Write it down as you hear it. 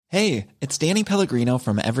Hey, it's Danny Pellegrino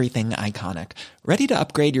from Everything Iconic. Ready to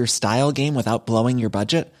upgrade your style game without blowing your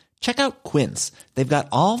budget? Check out Quince. They've got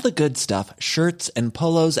all the good stuff, shirts and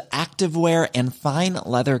polos, activewear, and fine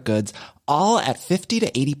leather goods, all at 50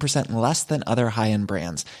 to 80% less than other high-end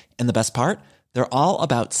brands. And the best part? They're all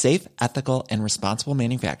about safe, ethical, and responsible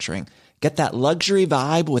manufacturing. Get that luxury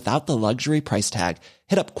vibe without the luxury price tag.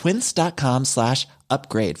 Hit up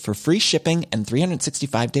quince.com/upgrade for free shipping and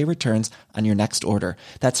 365-day returns on your next order.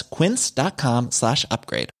 That's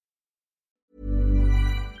quince.com/upgrade.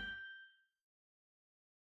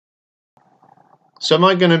 So am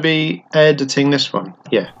I going to be editing this one?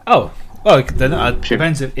 Yeah. Oh, well, then it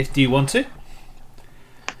depends if do you want to?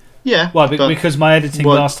 Yeah. Well, because my editing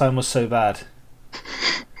last time was so bad.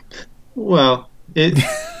 Well, it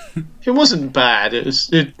wasn't bad. You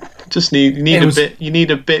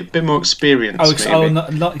need a bit more experience.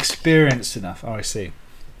 Not experienced enough. Oh, I see.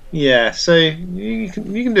 Yeah. So you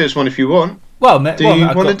can do this one if you want. Well, maybe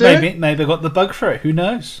I got the bug for it. Who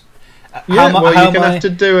knows? Yeah. You're going to have to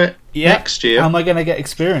do it next year. How am I going to get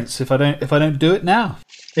experience if I don't do it now?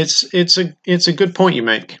 It's a good point you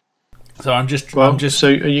make. So I'm just. So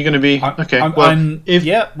are you going to be okay? Here you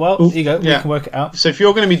go. We can work it out. So if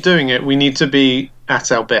you're going to be doing it, we need to be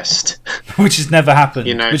at our best, which has never happened.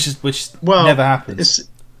 Which never happens.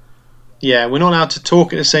 We're not allowed to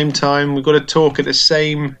talk at the same time. We've got to talk at the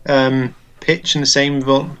same pitch and the same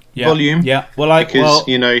volume. Yeah. Because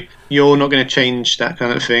you're not going to change that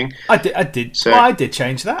kind of thing. I did. So, I did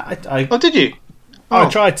change that. Did you? I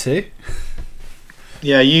tried to.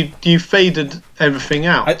 Yeah, you faded everything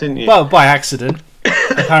out, didn't you? Well, by accident,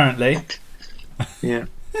 apparently. Yeah.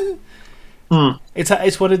 It's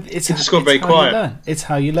just got very quiet. It's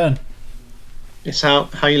how you learn. It's how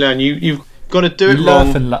you learn. You've got to do it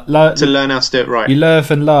wrong to learn how to do it right. You laugh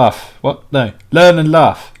and laugh. What? No. Learn and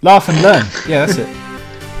laugh. Laugh and learn. Yeah, that's it.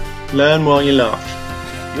 Learn while you laugh.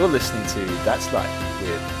 You're listening to That's Life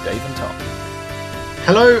with Dave and Tom.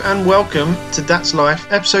 Hello and welcome to That's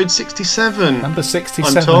Life, episode 67. Number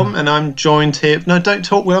 67. I'm Tom and I'm joined here. No, don't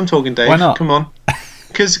talk when I'm talking, Dave. Why not? Come on.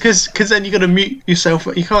 Because then you got to mute yourself.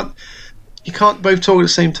 You can't both talk at the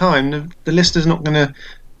same time. The listener's not going to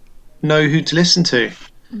know who to listen to.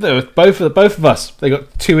 Both of us. They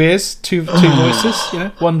got two ears, two voices.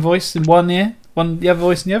 One voice in one ear, the other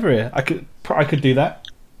voice in the other ear. I could do that.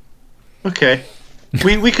 Okay.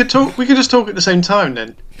 We could talk. We could just talk at the same time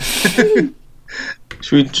then.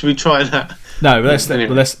 Should we try that? No, let's not.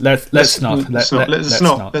 Let's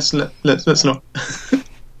not.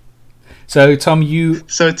 So Tom,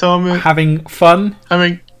 having fun?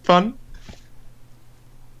 Having fun?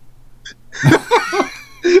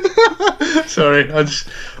 Sorry,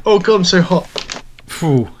 oh god, I'm so hot.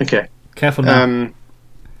 Ooh. Okay, careful now.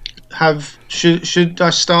 Should I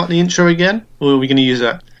start the intro again, or are we going to use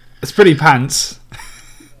that? It's pretty pants.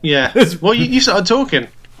 Yeah. Well, you started talking.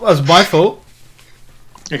 Well, it's my fault.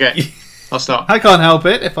 Okay, I'll start. I can't help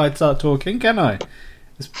it if I start talking, can I?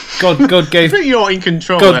 God gave. I think you're in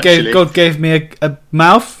control. God gave me a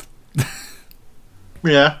mouth.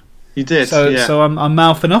 Yeah, you did. So I'm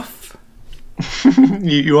mouthing off.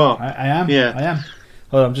 you are. I am. Yeah, I am.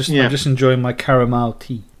 Well, I'm just enjoying my caramel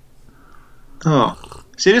tea. Oh,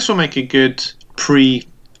 see, this will make a good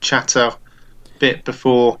pre-chatter bit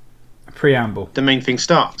before preamble. The main thing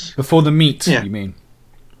starts before the meat. You mean?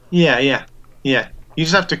 Yeah. You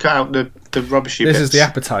just have to cut out the rubbishy bits. This is the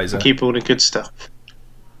appetizer. And keep all the good stuff.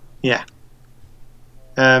 Yeah.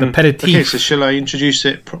 The aperitif. Okay, so shall I introduce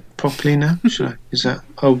it properly now? Shall I? Is that?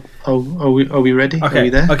 Are we ready? Okay. Are we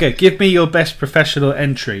there? Okay. Give me your best professional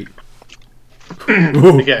entry.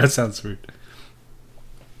 Okay. That sounds rude.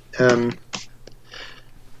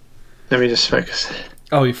 Let me just focus.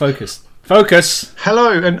 Oh, you focused. Focus.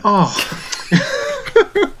 Hello and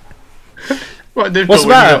Right, What's the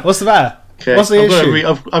matter? What's the matter? Okay. What's the issue?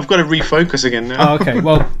 I've got to refocus again now. Oh, okay.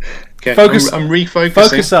 Well, okay. Focus. I'm refocusing.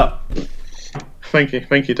 Focus up. Thank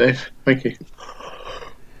you, Dave. Thank you.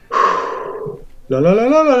 La la la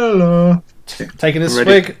la la la. Taking a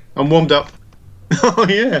swig. I'm warmed up. Oh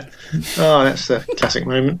yeah. Oh, that's a classic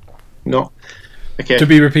moment. Not. Okay. To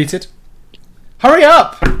be repeated. Hurry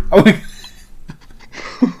up! Oh,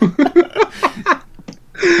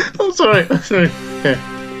 I'm sorry. Okay.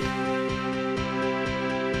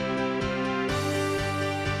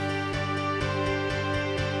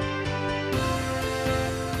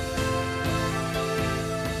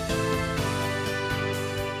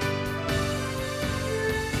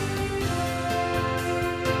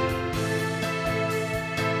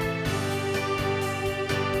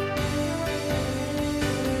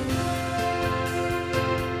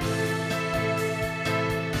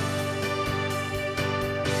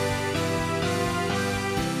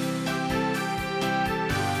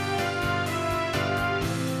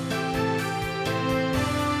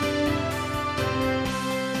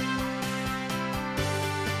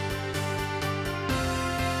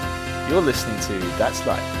 You're listening to That's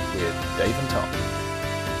Life with Dave and Tom.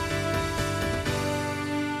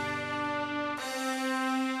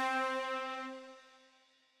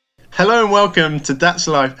 Hello and welcome to That's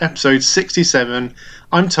Life, episode 67.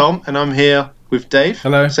 I'm Tom, and I'm here with Dave.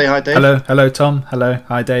 Hello. Say hi, Dave. Hello, Tom. Hello,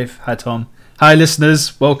 hi, Dave. Hi, Tom. Hi,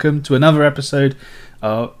 listeners. Welcome to another episode,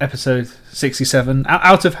 episode 67.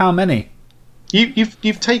 Out of how many?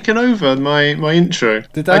 You've taken over my intro.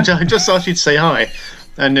 Did I? I just asked you to say hi,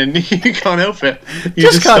 and then you can't help it. You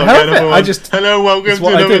Just can't start help going it. over I one. just- Hello, welcome It's to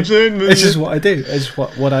what I another do. episode. It's just what I do. It's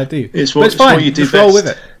what I do. It's But what, it's fine. what you do Just best. roll with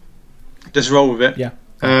it. Just roll with it. Yeah.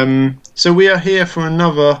 So we are here for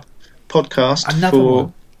another podcast Another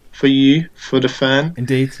one. for you, for the fan.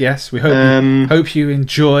 Indeed, yes. We hope Um, you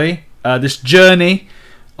enjoy this journey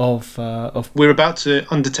of We're about to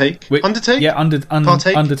undertake.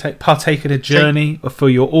 partake in a journey for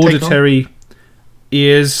your auditory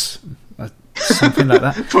ears, something like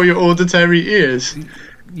that. For your auditory ears.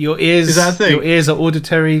 Your ears. Is that a thing? Your ears are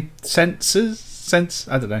auditory sense.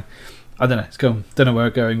 I don't know. It's going. Don't know where we're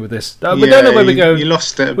going with this. We don't know where we're going. You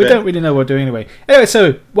lost it a We bit. don't really know what we're doing anyway. Anyway,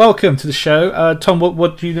 so welcome to the show, Tom.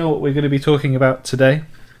 What do you know? What we're going to be talking about today?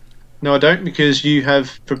 No, I don't, because you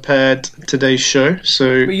have prepared today's show.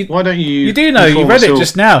 So But you- why don't you? You do know. You inform read us it all?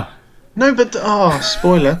 just now. No, but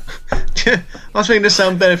spoiler. I was making this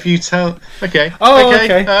sound better for you to tell. Okay. Oh,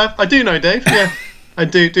 okay. I do know Dave. Yeah, I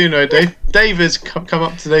do know Dave. Dave has come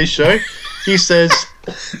up to today's show. He says,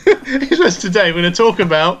 today we're going to talk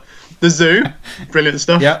about the zoo. Brilliant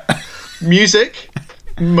stuff. Yeah. Music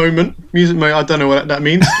moment. I don't know what that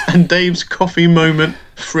means. And Dave's coffee moment.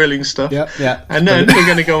 Thrilling stuff. Yeah. And then we're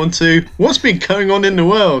going to go on to what's been going on in the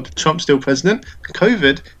world. Trump's still president.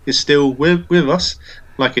 COVID is still with us,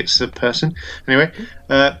 like it's a person. Anyway,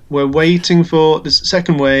 we're waiting for the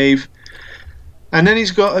second wave. And then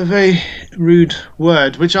he's got a very rude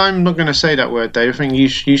word, which I'm not going to say that word, Dave. I think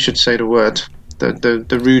you should say the word,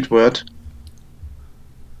 the rude word.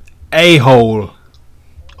 A-hole.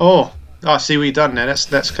 Oh, see what you've done there.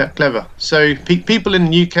 That's clever. So people in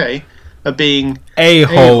the UK are being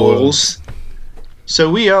A-hole. a-holes. So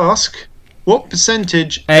we ask, what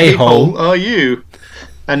percentage A-hole a-hole are you?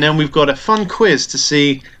 And then we've got a fun quiz to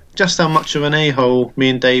see just how much of an a-hole me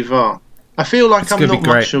and Dave are. I feel like It's I'm gonna not be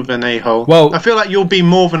great. much of an a-hole. Well- I feel like you'll be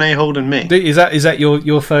more of an a-hole than me. Is that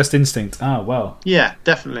your first instinct? Ah, well. Yeah,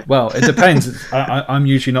 definitely. Well, it depends. I'm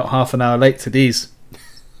usually not half an hour late to these.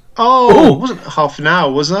 Oh, it wasn't half an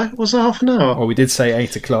hour, was I? Was it half an hour? Well, we did say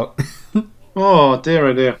 8 o'clock. Oh,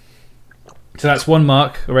 dear. So that's one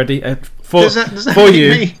mark already for Does that for make you.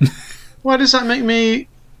 me- why does that make me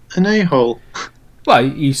an a-hole? Well,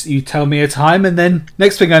 you tell me a time, and then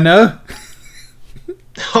next thing I know,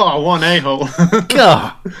 Oh, one a-hole.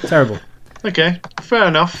 gah, terrible. Okay, fair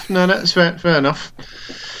enough. No, that's fair enough.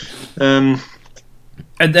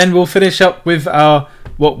 And then we'll finish up with our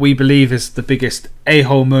what we believe is the biggest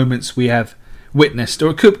a-hole moments we have witnessed,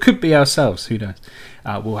 or it could be ourselves. Who knows?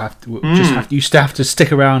 We'll you still have to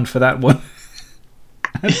stick around for that one.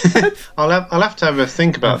 I'll have to have a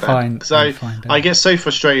think about I'll that, because I'll find out. I get so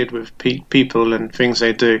frustrated with people and things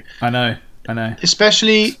they do, I know.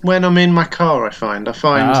 especially when I'm in my car. I find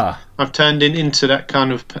Ah. I've turned into that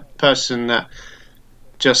kind of person that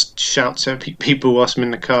just shouts at people whilst I'm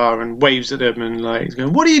in the car and waves at them and like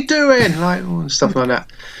going, "What are you doing?" like and stuff like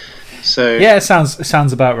that. So Yeah, it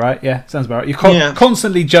sounds about right. Yeah, sounds about right. You're Yeah.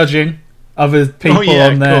 constantly judging other people yeah,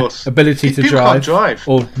 on of their course. ability to People drive, can't drive.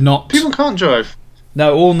 or not. People can't drive.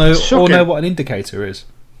 No, all know Shocking. what an indicator is.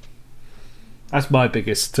 That's my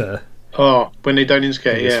biggest Oh, when they don't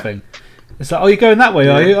indicate, biggest yeah. thing. It's like, oh, you're going that way,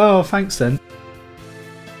 are Yeah. you? Oh, thanks then.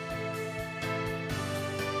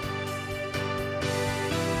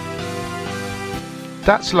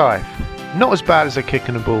 That's life. Not as bad as a kick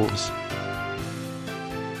in the balls.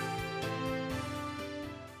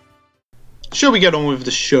 Shall we get on with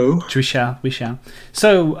the show? We shall.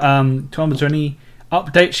 So, Tom, is there any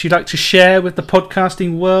updates you'd like to share with the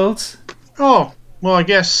podcasting world? Oh, well, I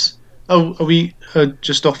guess. Oh, are we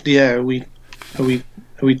just off the air? Are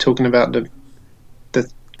we talking about the?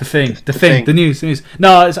 The thing, thing. the news.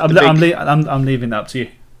 No, I'm big- leaving that up to you.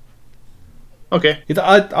 Okay.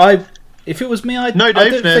 If it was me, No, I Dave,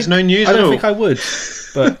 don't there's think, no news I at don't all. think I would,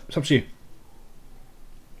 but it's up to you.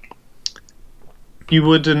 You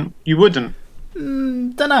wouldn't.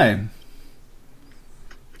 Don't know.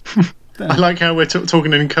 I like how we're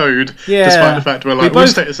talking in code, Yeah, despite the fact we're like, we'll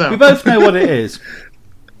state this out. We both know what it is.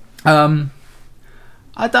 I don't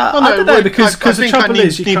know, well, because I the think trouble I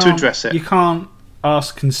is need to address it. You can't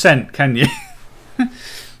ask consent, can you?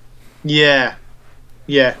 Yeah.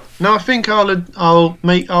 Yeah. No, I think I'll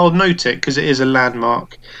note it because it is a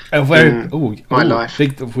landmark. My life.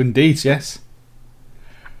 Big, indeed, yes.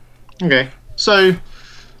 Okay. So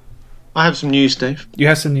I have some news, Dave. You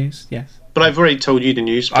have some news, yes. But I've already told you the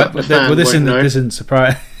news. But this isn't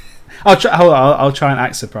surprise. I'll try and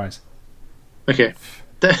act surprised. Okay.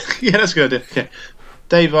 Yeah, that's a good idea. Okay.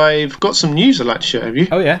 Dave, I've got some news I'd like to share with you.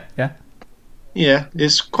 Oh yeah. Yeah,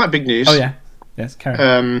 it's quite big news. Oh yeah. Yes, carry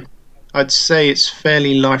on. I'd say it's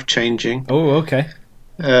fairly life-changing. Oh, okay.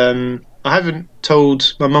 I haven't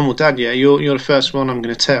told my mum or dad yet. You're the first one I'm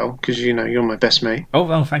going to tell because you're my best mate. Oh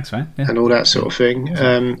well, thanks, man. Yeah. And all that sort of thing.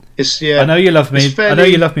 It's I know you love me. I know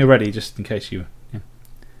you love me already. Just in case you were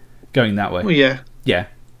going that way. Well, yeah. Yeah.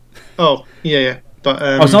 Oh, yeah. But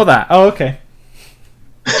it's not that. Oh, okay.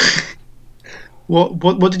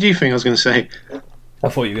 What did you think I was going to say? I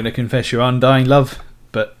thought you were going to confess your undying love,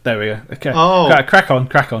 but there we go. Okay. Oh, crack on.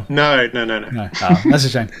 No. No. Oh, that's a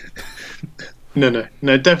shame. No,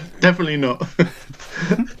 definitely not.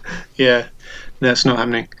 Yeah, that's not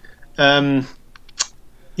happening.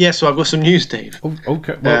 Yeah, so I've got some news, Dave. Oh,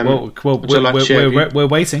 okay. Well, we're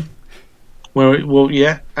waiting. Well,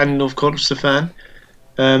 yeah, and of course the fan.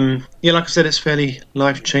 Yeah, like I said, it's fairly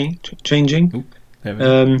life-changing.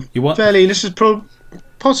 You want fairly? This is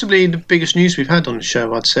possibly the biggest news we've had on the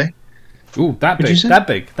show, I'd say. Ooh, that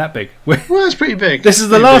big. Well, that's pretty big. This is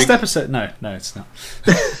the last episode. No, it's not.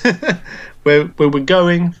 where we're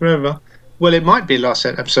going forever. Well, it might be last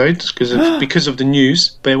episode because of the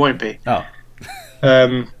news, but it won't be. Oh.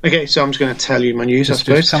 Okay, so I'm just going to tell you my news. I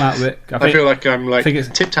suppose. Just come out with it. I feel like I'm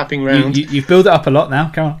tip-tapping round. You've built it up a lot now.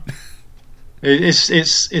 Come on.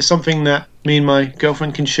 It's something that me and my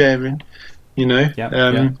girlfriend can share in.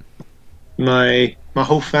 Yeah. My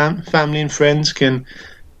whole family and friends can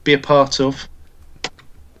be a part of.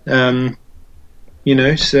 So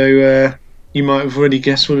you might have already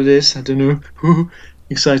guessed what it is. I don't know.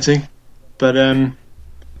 Exciting. But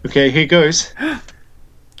okay, here goes.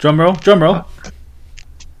 Drum roll.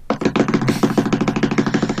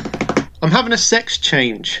 I'm having a sex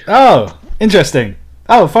change. Oh, interesting.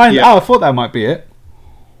 Oh, fine. Yeah. Oh, I thought that might be it.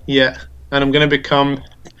 Yeah, and I'm going to become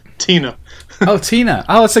Tina. Oh, Tina.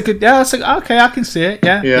 Oh, it's a good. Yeah, okay. I can see it.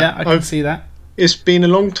 Yeah. I can see that. It's been a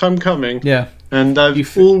long time coming. Yeah, and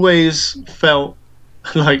I've always felt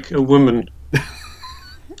like a woman.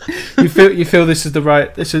 You feel this is the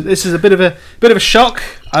right. This is a bit of a shock.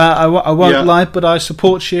 I won't lie, but I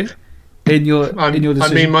support you in your decision.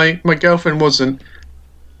 I mean, my girlfriend wasn't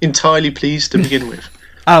entirely pleased to begin with.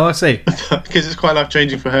 Oh, I see. Because it's quite life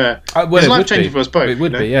changing for her. Well, it's life changing for us both. It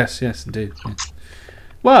would be, yes, indeed. Yeah.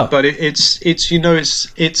 Well, but it's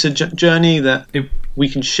a journey that we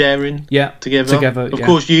can share in. Together. Of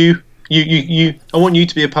course, you. I want you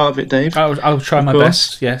to be a part of it, Dave. I'll try my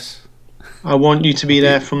best. Yes. I want you to be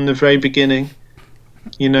there from the very beginning.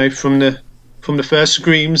 From the first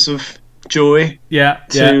screams of joy.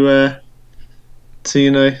 To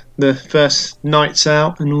the first nights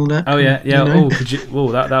out and all that. Oh yeah.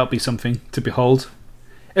 Oh, that'll be something to behold.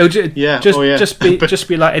 It'll just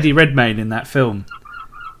be like Eddie Redmayne in that film.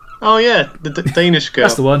 Oh yeah, the Danish girl.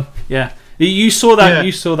 That's the one. Yeah, you saw that. Yeah.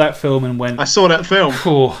 You saw that film and went. I saw that film.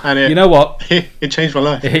 And you know what? It changed my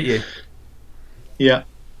life. It hit you. Yeah.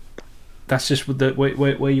 That's just the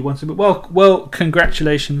where you want to be. Well,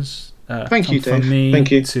 congratulations. Thank you, Dave. From me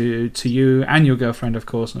Thank you to you and your girlfriend, of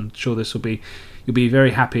course. I'm sure you'll be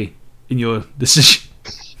very happy in your decision.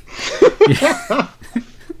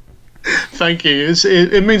 Thank you.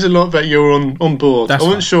 It means a lot that you're on board. I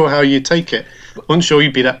wasn't sure how you'd take it. I wasn't sure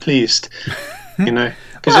you'd be that pleased.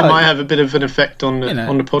 Because it might have a bit of an effect on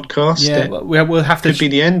the podcast. Yeah, we'll have to. Could be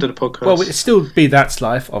the end of the podcast. Well, it'd still be That's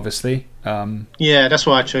Life, obviously. Yeah, that's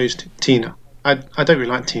why I chose Tina. I don't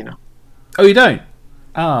really like Tina. Oh, you don't?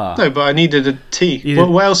 Ah. No, but I needed a T.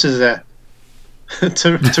 What else is there?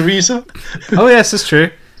 Teresa? Oh, yes, that's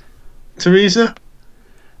true. Teresa?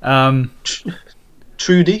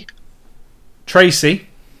 Trudy? Tracy.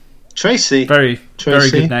 Very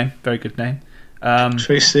good name. Very good name.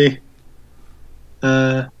 Tracy.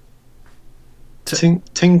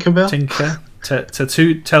 Tinkerbell?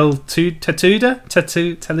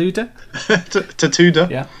 Tatuda.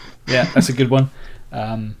 Yeah, that's a good one.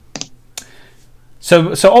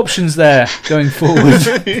 So options there going forward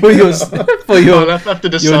for your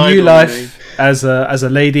new life as a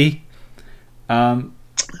lady. Can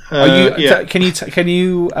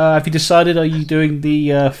you have you decided? Are you doing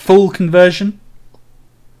the full conversion?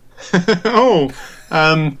 I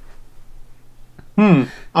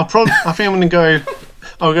think I'm going to go.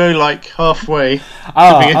 I'll go like halfway.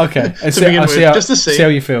 Okay. Just to see how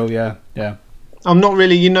you feel. Yeah. I'm not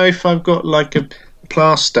really. If I've got like a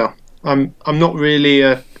plaster. I'm not really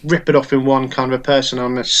a rip it off in one kind of a person.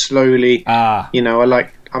 I'm a slowly, I'm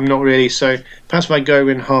not really. So perhaps if I go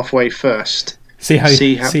in halfway first, see how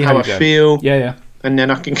I feel, yeah, and then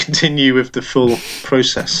I can continue with the full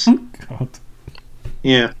process. God.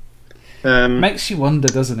 Yeah. Makes you wonder,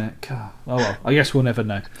 doesn't it? God. Oh well, I guess we'll never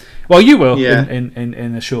know. Well, you will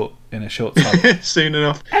in a short time. Soon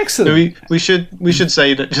enough. Excellent. So we should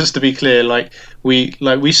say that, just to be clear,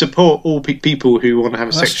 we support all people who want to have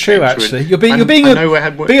a sex. That's true. change. Actually, you're being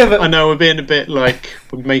I know we're being a bit like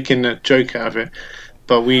we're making a joke out of it,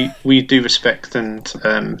 but we do respect and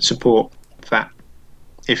support that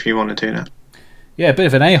if you want to do that. Yeah, a bit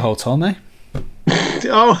of an a-hole, Tom, eh?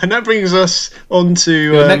 Oh, and that brings us on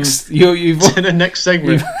to to the next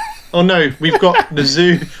segment. Oh no, we've got the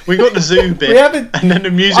zoo. We've got the zoo bit, and then the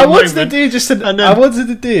music. I wanted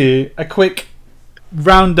to do a quick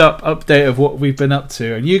roundup update of what we've been up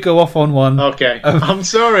to, and you go off on one. Okay, I'm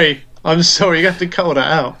sorry. You have to cut all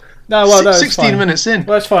that out. No, well, no, 16 minutes in.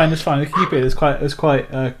 Well, it's fine. We can keep it. It's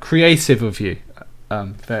quite creative of you.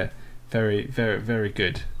 Very, very, very, very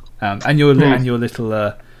good. And your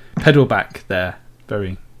little pedal back there,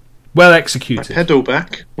 very well executed. Pedal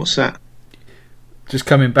back? What's that? Just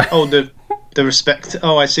coming back. Oh, the respect.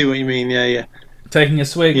 Oh, I see what you mean. Yeah. Taking a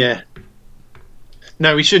swig. Yeah.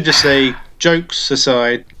 No, we should just say, jokes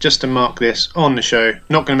aside, just to mark this on the show.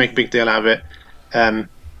 Not going to make a big deal out of it.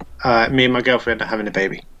 Me and my girlfriend are having a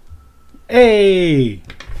baby. Hey.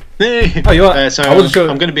 Oh, you are. So I wasn't sure.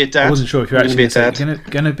 I'm going to be a dad. I wasn't sure if you're actually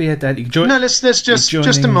going to be a dad. No, let's just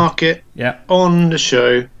to mark it. Yeah. On the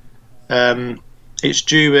show. It's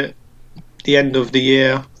due at the end of the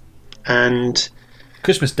year, and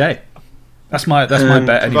Christmas Day. That's my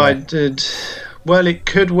bet anyway. Well, it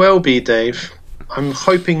could well be, Dave. I'm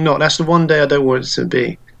hoping not. That's the one day I don't want it to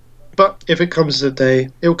be. But if it comes a day,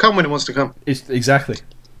 it will come when it wants to come. Exactly.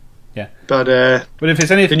 Yeah. But if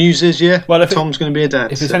it's anything, the news is Tom's going to be a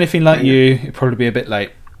dad. If it's anything like you, it'll probably be a bit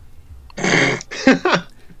late.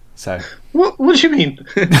 So. What do you mean?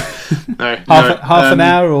 half an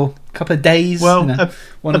hour or a couple of days. Well,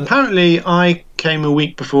 apparently I came a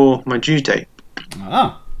week before my due date.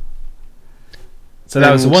 Ah. So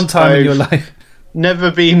that was the one time in your life.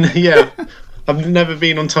 Never been. Yeah, I've never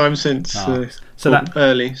been on time since.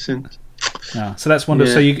 Early since. Ah, so that's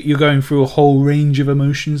wonderful. Yeah. So you're going through a whole range of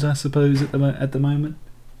emotions, I suppose, at the moment.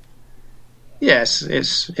 Yes,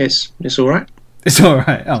 it's all right. It's all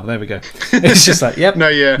right. Oh, there we go. It's just like, yep. No,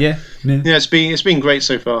 yeah. Yeah. It's been great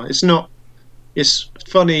so far. It's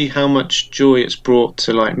funny how much joy it's brought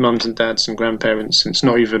to like mums and dads and grandparents. And it's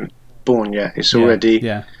not even born yet. It's already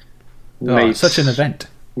made such an event.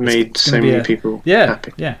 Made so many people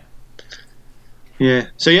happy. Yeah. Yeah.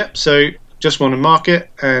 So just want to mark it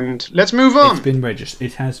and let's move on. It's been registered.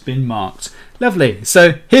 It has been marked. Lovely.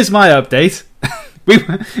 So here's my update.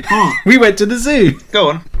 We went to the zoo. Go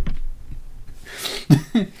on.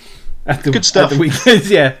 Good stuff. At the weekend.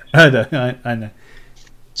 Yeah, I know.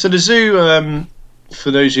 So the zoo,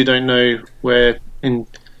 for those who don't know, we're in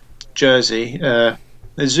Jersey. The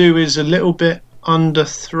zoo is a little bit under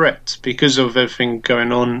threat because of everything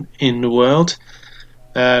going on in the world.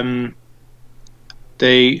 They're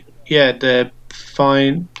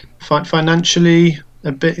financially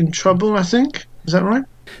a bit in trouble, I think. Is that right?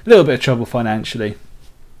 A little bit of trouble financially.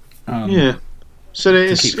 Yeah. So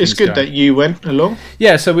it's good that you went along.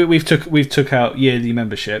 Yeah, so we've took out yearly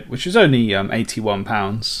membership, which is only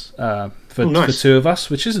 £81 for two of us,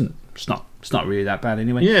 which it's not really that bad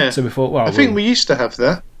anyway. Yeah. So before, I think we used to have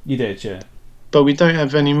that. You did, yeah. But we don't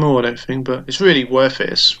have any more, I don't think. But it's really worth it.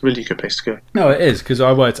 It's a really good place to go. No, it is, because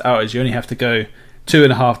I worked it out as you only have to go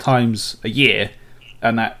 2.5 times a year,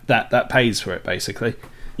 and that pays for it basically.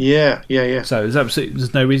 Yeah. So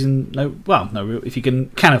there's no reason, if you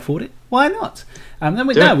can afford it, why not? And then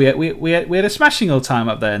we had a smashing old time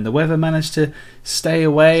up there, and the weather managed to stay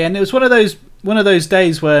away, and it was one of those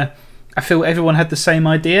days where I feel everyone had the same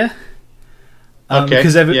idea.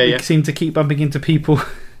 Because we seemed to keep bumping into people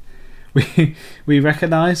we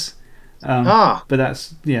recognise. But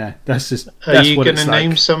that's just. Are you going to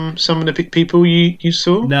name some of the people you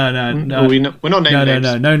saw? No. We're not naming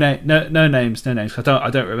names. No names. I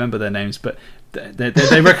don't remember their names, but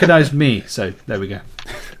they recognised me. So there we go.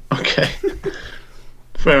 Okay.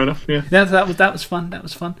 Fair enough. Yeah. That was fun.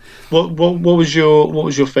 What was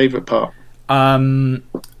your favourite part?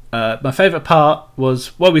 My favourite part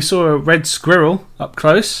was we saw a red squirrel up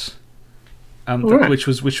close, which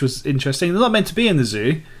was interesting. They're not meant to be in the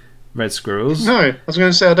zoo. Red squirrels. No, I was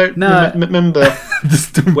going to say I don't remember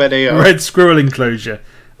where they are. Red squirrel enclosure.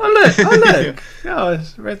 look. Oh,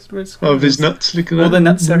 it's red squirrels. Oh, there's nuts looking All at the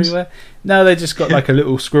nuts them. everywhere. No, they just got like a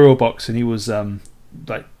little squirrel box, and he was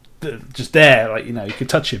like just there, like you could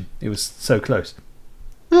touch him. He was so close.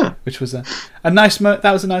 Huh. Which was a nice moment.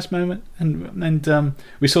 That was a nice moment, and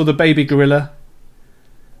we saw the baby gorilla.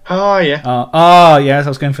 Oh, yeah. Yes, I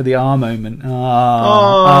was going for the R moment. And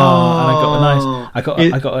I got a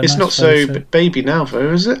nice. It's nice not photo. so baby now,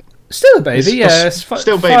 though, is it? Still a baby, It's It's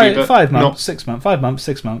still baby, but 5 months, not- 6 months, 5 months,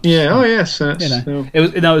 6 months. Yeah. Oh, yes. Yeah, so still...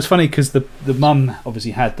 It was funny because the mum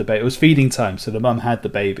obviously had the baby. It was feeding time, so the mum had the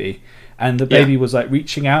baby, and the baby was like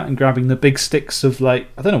reaching out and grabbing the big sticks of like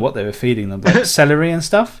I don't know what they were feeding them, like celery and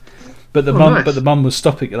stuff. But the mum was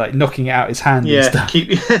stopping it, like knocking it out his hand and stuff.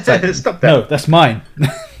 Stop that. No, that's mine.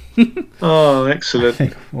 Oh, excellent.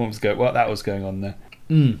 That was going on there.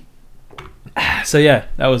 So yeah,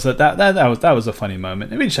 that was a funny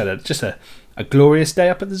moment. We just had a glorious day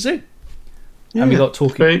up at the zoo, and we got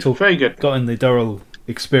talking. Very good. Got in the Durrell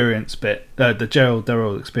experience bit, the Gerald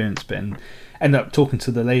Durrell experience bit, and ended up talking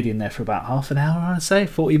to the lady in there for about half an hour. I'd say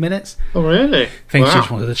 40 minutes. Oh, really? I think she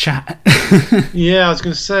just wanted to chat. Yeah, I was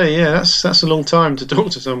going to say, that's a long time to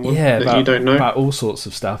talk to someone that you don't know about all sorts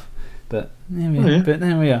of stuff. But there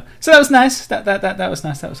we are. So that was nice. That was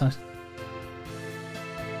nice. That was nice.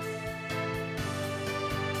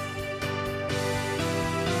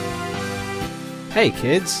 Hey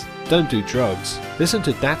kids, don't do drugs. Listen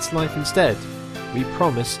to That's Life instead. We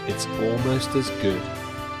promise it's almost as good.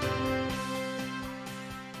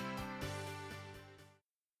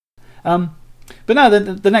 But no,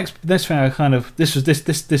 the next thing I kind of this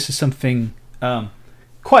is something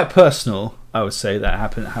quite personal. I would say that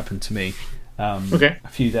happened to me a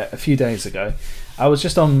few days ago. I was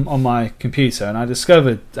just on my computer and I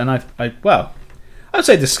discovered, and I'd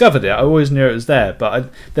say discovered it. I always knew it was there,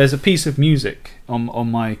 but there's a piece of music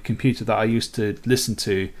on my computer that I used to listen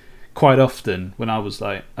to quite often when I was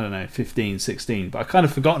like, I don't know, 15, 16, but I kind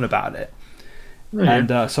of forgotten about it.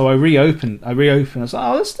 And so I reopened. I was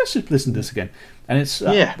like, let's just listen to this again. And it's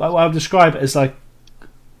I would describe it as like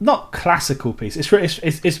not classical piece.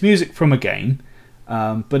 It's music from a game,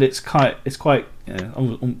 but it's quite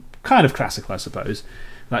kind of classical, I suppose.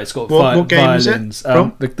 Like it's got what game violins. Is it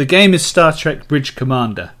from? The game is Star Trek Bridge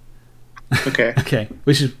Commander. Okay. Okay,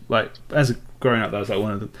 which is like as a growing up, that was like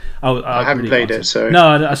one of the. I haven't played it, so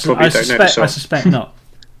no, I suspect not.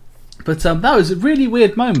 But that was a really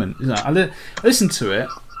weird moment. I listened to it,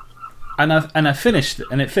 and I finished it,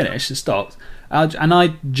 and it finished. It stopped, and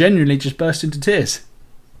I genuinely just burst into tears.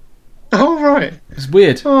 Oh, right. It's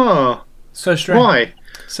weird. Oh, so strange. Why?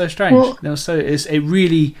 So strange. It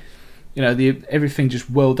really, everything just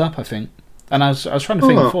welled up. I think, and I was trying to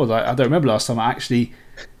think before. Like, I don't remember last time I actually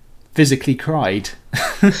physically cried,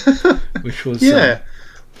 which was So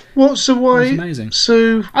why? It was amazing.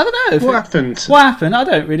 So I don't know. What happened? What happened? I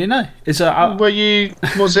don't really know. It's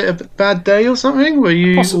was it a bad day or something? Were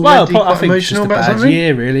you I think it's emotional just a about bad something?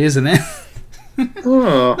 year, really, isn't it?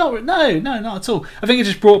 Oh. No, not at all. I think it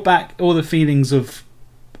just brought back all the feelings of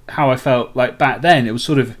how I felt like back then. It was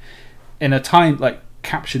sort of in a time, like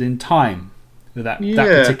captured in time with that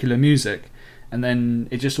particular music, and then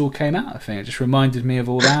it just all came out. I think it just reminded me of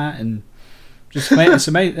all that, and just it's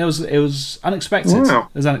amazing. It was unexpected. Wow.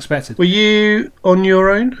 It was unexpected. Were you on your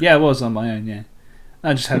own? Yeah, I was on my own. Yeah,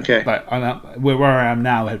 I just had where I am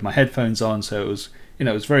now. I had my headphones on, so it was.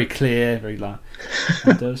 It was very clear, very loud.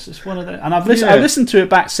 And it was just one of those. And I've listened to it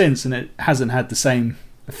back since, and it hasn't had the same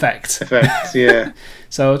effect. Yeah.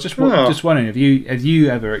 So I was just wondering, have you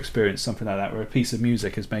ever experienced something like that, where a piece of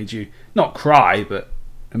music has made you not cry but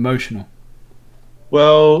emotional?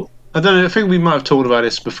 Well, I don't know. I think we might have talked about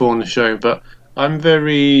this before on the show, but I'm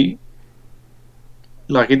very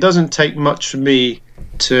it doesn't take much for me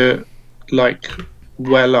to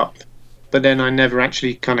well up, but then I never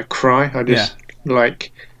actually kind of cry. I just.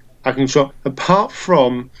 I can try. Apart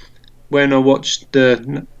from when I watched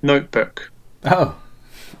the Notebook. Oh,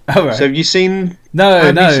 right. So have you seen?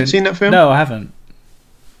 Have you seen that film? No, I haven't.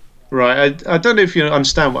 Right. I don't know if you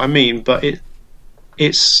understand what I mean, but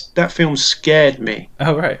it's that film scared me.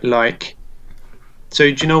 Oh, right. So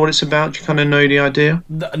do you know what it's about? Do you kind of know the idea?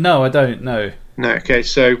 No, I don't know. No. Okay.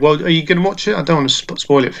 So, are you going to watch it? I don't want to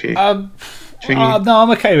spoil it for you. No,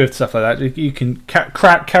 I'm okay with stuff like that. You can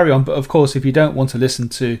carry on, but of course, if you don't want to listen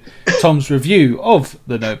to Tom's review of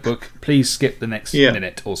The Notebook, please skip the next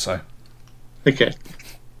minute or so. Okay.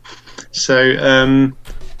 So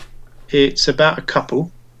it's about a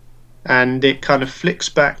couple, and it kind of flicks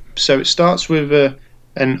back. So it starts with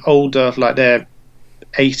an older, their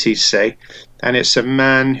 80s, say, and it's a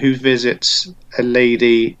man who visits a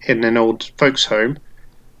lady in an old folks' home,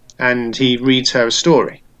 and he reads her a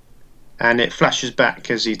story. and it flashes back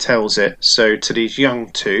as he tells it. So to these young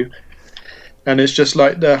two, and it's just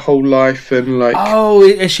like their whole life and like. Oh,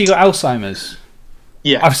 has she got Alzheimer's?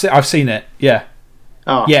 Yeah, I've seen it. Yeah.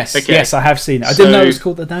 Oh, yes, okay. yes, I have seen it. I didn't know it was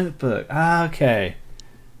called The Notebook. Ah, okay.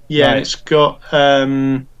 Yeah, Right. and it's got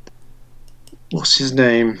what's his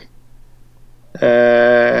name?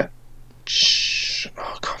 I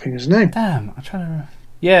can't think of his name. Damn,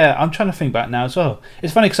 I'm trying to think back now as well.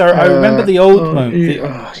 It's funny because I remember the old moment.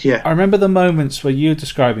 Yeah. I remember the moments where you're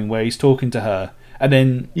describing where he's talking to her, and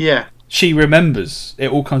then Yeah. she remembers.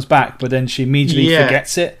 It all comes back, but then she immediately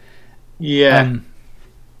forgets it. Yeah.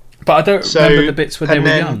 But I don't remember the bits where they and were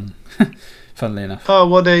then- young. Funnily enough. Oh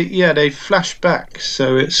well, they flash back,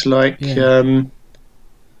 so it's like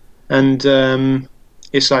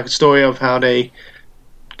it's like a story of how they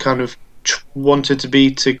kind of wanted to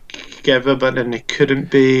be together, but then they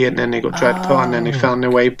couldn't be, and then they got dragged apart, and then they found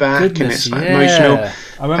their way back, and Goodness, it's like emotional,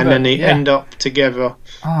 I remember, and then they end up together,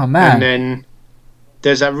 Oh man. and then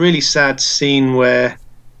there's that really sad scene where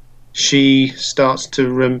she starts to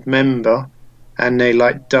remember. And they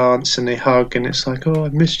like dance and they hug and it's like, oh,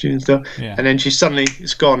 I've missed you and stuff. Yeah. And then she suddenly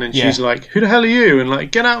it's gone and Yeah. she's like, who the hell are you? And like,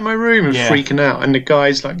 get out of my room and freaking out. And the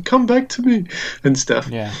guy's like, come back to me and stuff.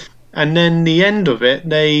 Yeah. And then the end of it,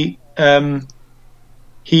 they I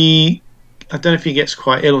don't know if he gets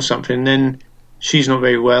quite ill or something. And then she's not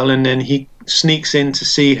very well, and then he sneaks in to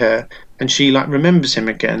see her, and she like remembers him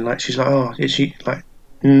again. Like she's like, oh, is she like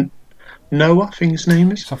Noah? I think his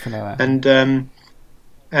name is Something like that.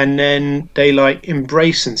 and then they like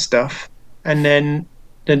embrace and stuff, and then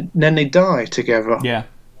they die together. Yeah.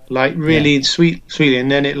 Like really sweetly,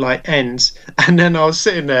 and then it like ends, and then I was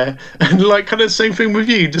sitting there, and like kind of the same thing with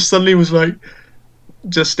you. Just suddenly was like,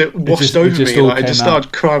 it washed over just me. all Like I came just out.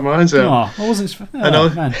 started crying my eyes out, Oh, I wasn't. And I-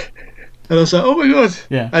 Man. and I was like, oh my god.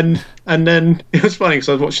 Yeah. And then it was funny because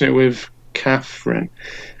I was watching it with Catherine,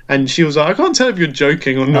 and she was like, I can't tell if you're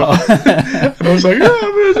joking or not. And I was like, I'm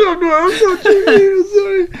not joking. I'm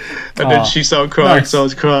sorry. And then she started crying, Nice. so I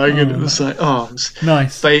was crying, and it was like,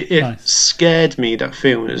 Nice. But it Nice. scared me. That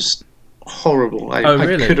film was horrible. Oh,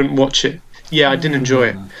 really? I couldn't watch it. Yeah, I didn't enjoy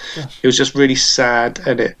it. It was just really sad,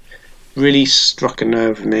 and it really struck a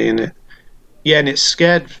nerve with me, and it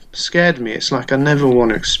scared me. It's like I never want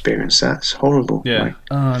to experience that. It's horrible. Yeah. Like,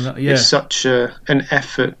 Oh, no, yeah. it's such an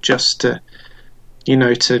effort just to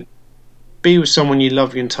be with someone you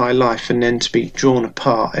love your entire life, and then to be drawn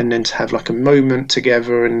apart, and then to have like a moment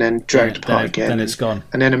together, and then dragged apart again. Then it's gone.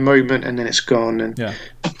 And then a moment, and then it's gone, and Yeah.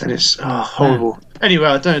 then it's horrible. Anyway,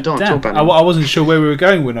 I don't want to talk Damn. about I it. wasn't sure where we were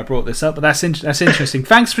going when I brought this up, but that's interesting.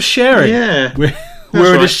 Thanks for sharing. Yeah, We're That's in a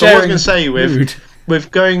right. I was sharing going to say mood.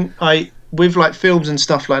 with like films and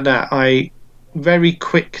stuff like that, I very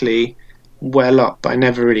quickly well up. I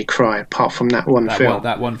never really cry apart from that one film.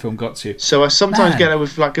 That one film got to you. So I sometimes Man. get it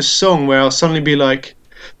with like a song where I'll suddenly be like,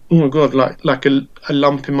 oh my god, like a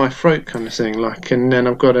lump in my throat kind of thing, like, and then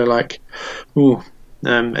I've got to like,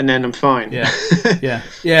 and then I'm fine. Yeah.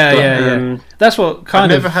 Yeah. That's what I've kind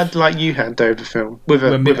never of had like you had though, the film with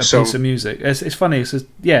a a song. piece of music. It's funny.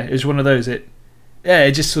 It's one of those. It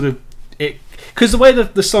just sort of because the way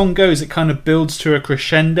that the song goes, it kind of builds to a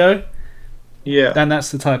crescendo. Yeah, Then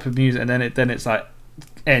that's the type of music, and then it's like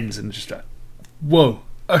ends and just like, whoa,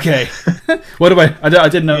 okay. What do I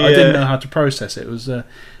didn't know. I didn't know how to process it. It was a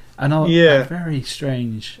very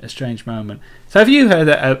strange moment. So have you heard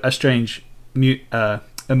a strange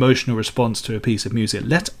emotional response to a piece of music?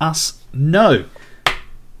 Let us know.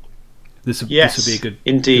 This would be a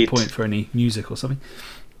good point for any music or something.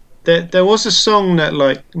 There was a song that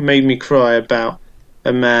like made me cry about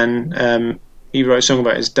a man. He wrote a song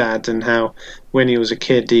about his dad and how when he was a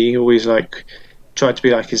kid he always like tried to be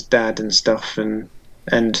like his dad and stuff, and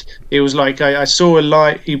it was like I saw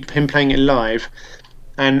him playing it live,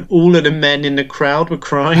 and all of the men in the crowd were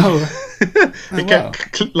crying. It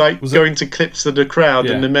kept going to clips of the crowd,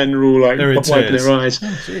 and the men were all like wiping their eyes,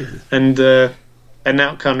 and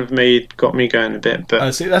that kind of got me going a bit.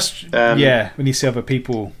 But that's when you see other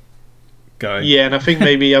people going. Yeah, and I think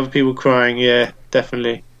maybe other people crying. Yeah,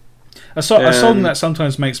 definitely. A song that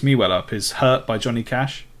sometimes makes me well up is "Hurt" by Johnny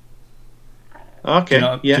Cash. Okay.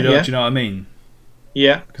 Do you know what I mean?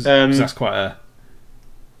 Yeah. Because that's quite a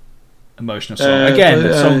emotional song.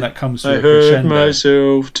 A song that comes through I a hurt crescendo.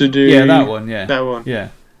 myself to do. Yeah, that one. Yeah, that one. Yeah,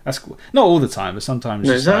 that's cool. Not all the time, but sometimes.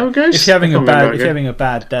 No, is that how it goes? If you're having I can't remember again. a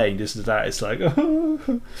bad day, just as that, it's like.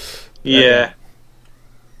 Yeah.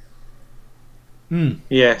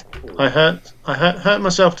 Yeah. I hurt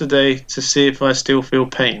myself today to see if I still feel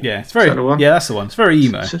pain. Yeah, it's very. Is that the one? Yeah, that's the one. It's very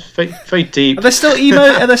emo. It's very deep. Are there still emo?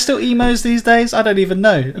 Are there still emos these days? I don't even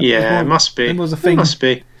know. Yeah, it must be. It was a thing. It must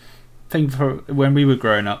be. thing for when we were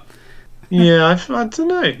growing up. Yeah, I don't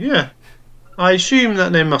know. Yeah, I assume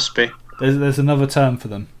that there must be. There's another term for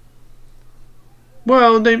them.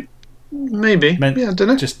 Well, they maybe. Yeah, I don't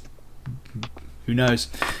know. Just who knows?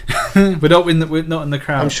 we're not in the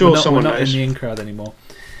crowd. I'm sure we're not knows. in the in crowd anymore.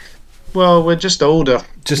 Well, we're just older.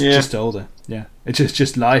 Just older. Yeah, it's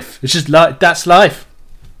just life. It's just that's life.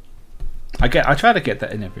 I try to get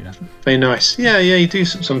that in every now. Very nice. Yeah, you do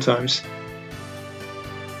sometimes.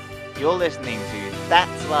 You're listening to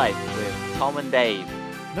That's Life with Tom and Dave.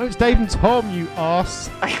 No, it's Dave and Tom, you arse.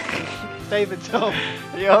 Dave and Tom.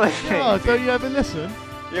 You're listening. Yeah, don't you ever listen?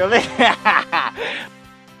 You're listening.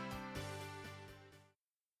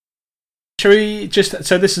 Shall we just?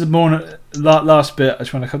 So this is more last bit. I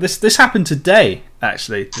just want to cover this. This happened today,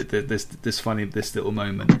 actually. This little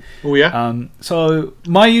moment. Oh yeah. So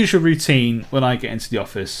my usual routine when I get into the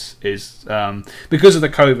office is because of the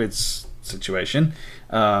COVID situation.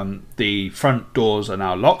 The front doors are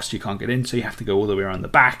now locked, so you can't get in. So you have to go all the way around the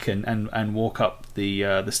back and walk up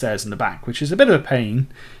the stairs in the back, which is a bit of a pain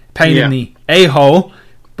in the a-hole.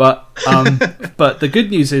 But but the good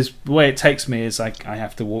news is the way it takes me is I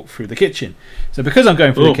have to walk through the kitchen. So because I'm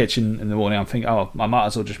going through the kitchen in the morning, I'm thinking, I might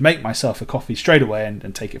as well just make myself a coffee straight away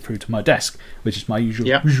and take it through to my desk, which is my usual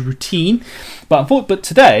routine. But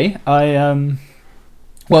today I'll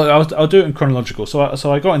do it in chronological.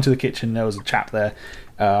 So I got into the kitchen. There was a chap there.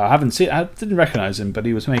 I didn't recognise him, but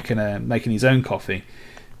he was making his own coffee.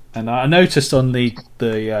 And I noticed on the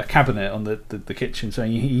cabinet on the kitchen, so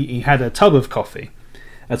he had a tub of coffee.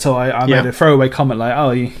 And so I made a throwaway comment like,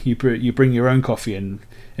 "Oh, you bring your own coffee in,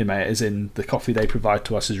 mate, as in the coffee they provide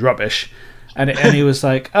to us is rubbish." And he was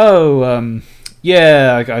like, "Oh,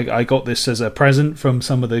 yeah, I got this as a present from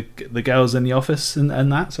some of the girls in the office and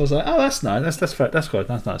that." So I was like, "Oh, that's nice. That's fair. That's good.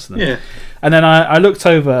 That's nice." Yeah. And then I looked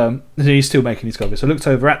over. He's still making his coffee. So I looked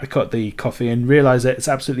over at the coffee and realised that it's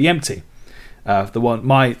absolutely empty. The one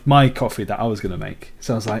my coffee that I was going to make.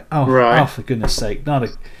 So I was like, oh, for goodness sake, no.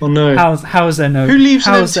 How is there no? Who leaves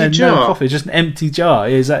an empty jar? No coffee? Just an empty jar.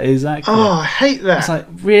 Is that? Oh, I hate that. It's like,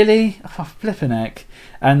 really? Oh, flipping heck.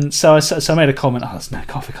 And so I made a comment. Oh, there's no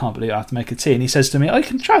coffee. Can't believe I have to make a tea. And he says to me, "Oh, you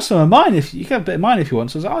can try some of mine if you get a bit of mine if you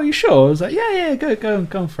want." So I was like, "Oh, you sure?" I was like, "Yeah,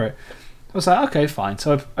 go for it." I was like, "Okay, fine."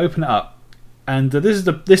 So I open it up, and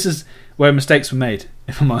this is where mistakes were made.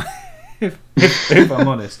 If I'm honest. if I'm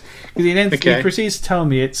honest, because he proceeds to tell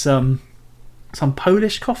me it's some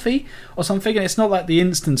Polish coffee or something, and it's not like the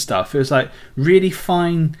instant stuff. It was like really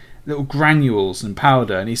fine little granules and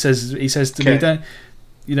powder. And he says to me,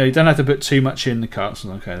 you don't have to put too much in the cup.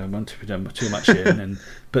 So okay, I don't want to put too much in,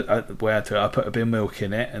 but I put a bit of milk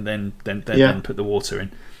in it, and then put the water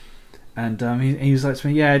in. And he was like to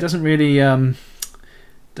me, yeah, it doesn't really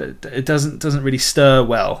it doesn't really stir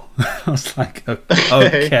well. I was like,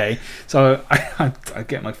 okay. So I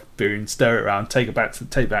get my spoon, stir it around, take it back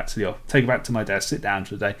to my desk, sit down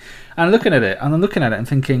for the day, and I'm looking at it and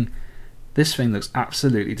thinking, this thing looks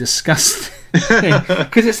absolutely disgusting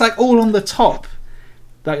because it's like all on the top,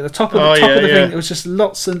 like the top of the thing. It was just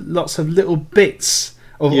lots and lots of little bits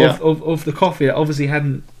of the coffee that obviously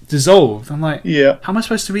hadn't dissolved. I'm like, how am I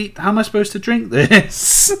supposed to eat? How am I supposed to drink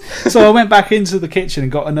this? So I went back into the kitchen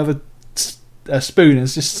and got another spoon and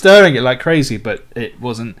was just stirring it like crazy, but it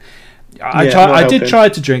wasn't. I did try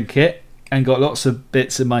to drink it and got lots of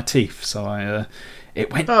bits in my teeth, so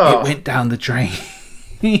it went down the drain.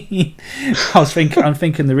 I'm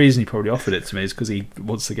thinking the reason he probably offered it to me is because he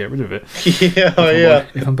wants to get rid of it.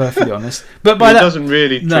 If I'm perfectly honest, but by that doesn't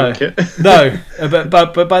really drink it. No,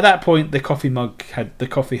 but by that point the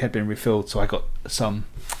coffee had been refilled, so I got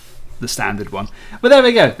the standard one. But there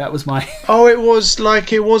we go. That was my. Oh, it wasn't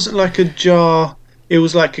like a jar. It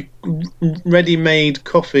was like a ready-made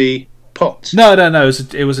coffee pot. No.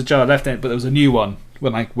 It was a jar left in it, but there was a new one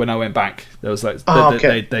when I went back. There was like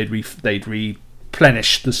they'd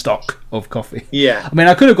replenish the stock of coffee. Yeah. I mean,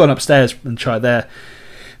 I could have gone upstairs and tried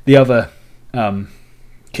the other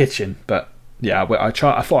kitchen, but yeah, I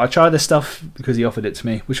thought I'd try this stuff because he offered it to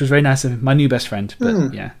me, which was very nice of him, my new best friend.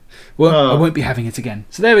 But yeah, I won't be having it again.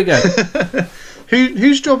 So there we go.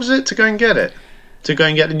 Whose job is it to go and get it? To go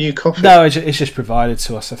and get the new coffee? No, it's just provided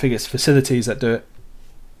to us. I think it's facilities that do it.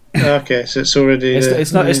 Okay, so it's already.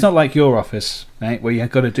 It's not like your office, mate, where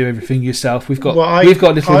you've got to do everything yourself. We've got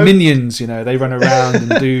little minions, they run around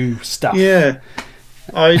and do stuff. Yeah,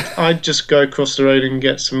 I'd just go across the road and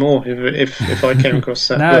get some more if I came across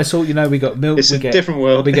that. No, it's all we got milk. It's a different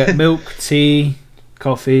world. We get milk, tea,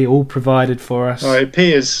 coffee, all provided for us. Oh, it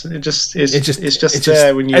appears. It's just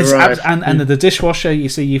there when you arrive. And the dishwasher, you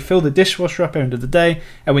see, you fill the dishwasher up at the end of the day,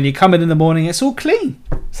 and when you come in the morning, it's all clean.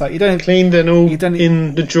 It's like you don't cleaned and all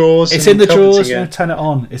in the drawers. It's in the drawers. You turn it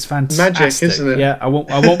on. It's fantastic. Magic, isn't it? Yeah, I want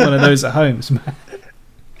one of those at home.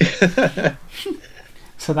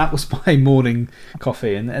 So that was my morning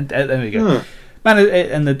coffee, and there we go. Man,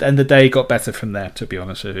 and the day got better from there. To be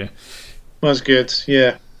honest with you, was good.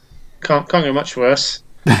 Yeah, can't go much worse.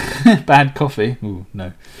 Bad coffee. Ooh,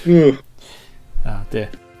 no. Ooh. Oh dear.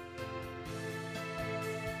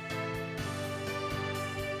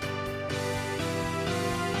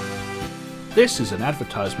 This is an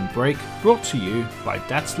advertisement break brought to you by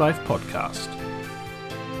That's Life Podcast.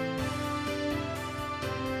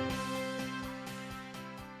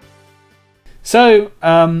 So,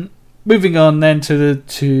 moving on then to the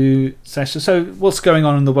two sessions. So, what's going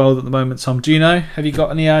on in the world at the moment, Tom? Do you know? Have you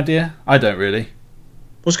got any idea? I don't really.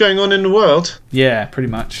 What's going on in the world? Yeah, pretty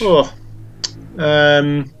much. Oh,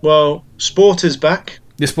 well, sport is back.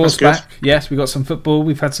 The sport's back. Yes, we got some football.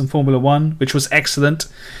 We've had some Formula 1, which was excellent.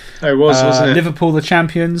 Oh, it was, wasn't it? Liverpool, the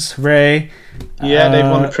champions. Hooray! Yeah, they've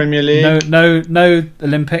won the Premier League. No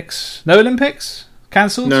Olympics. No Olympics.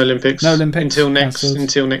 Cancelled? No Olympics. Until next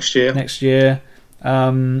year. Next year.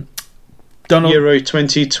 Euro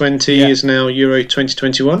 2020 is now Euro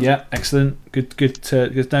 2021. Yeah, excellent. Good.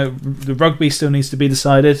 No, the rugby still needs to be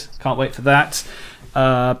decided. Can't wait for that.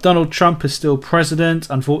 Donald Trump is still president,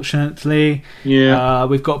 unfortunately. Yeah.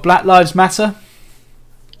 We've got Black Lives Matter.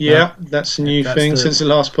 Yeah, that's a new thing since the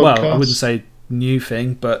last podcast. Well, I wouldn't say new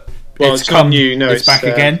thing, but it's come new. No, it's back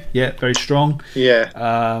again. Yeah, very strong.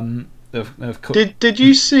 Yeah. Did Did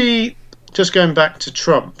you see? Just going back to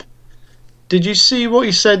Trump, did you see what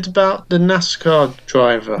he said about the NASCAR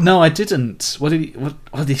driver? No, I didn't. What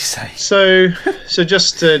did he say? So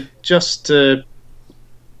just to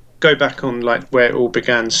go back on like where it all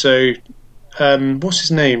began. So, what's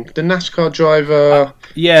his name? The NASCAR driver.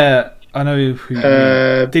 Yeah, I know who.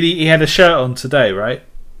 Did he had a shirt on today, right?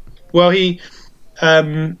 Well, he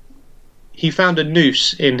found a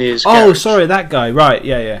noose in his. Oh, garage. sorry, that guy. Right?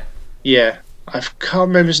 Yeah. Yeah, I can't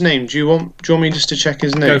remember his name. Do you want me just to check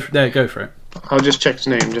his name? Go for it. I'll just check his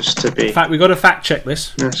name just to be. In fact, we've got to fact check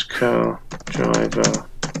this. NASCAR driver.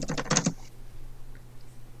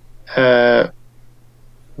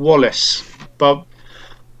 Wallace.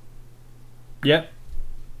 Yep.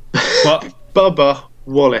 But Bubba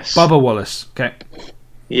Wallace. Bubba Wallace. Okay.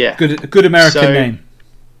 Yeah. Good American name.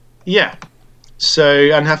 Yeah. So,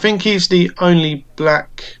 and I think he's the only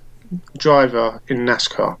black driver in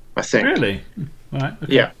NASCAR, I think. Really? All right.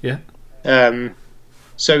 Okay. Yeah.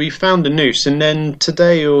 So he found a noose, and then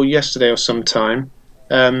today or yesterday or sometime,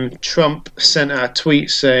 Trump sent out a tweet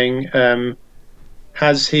saying,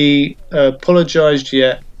 has he apologised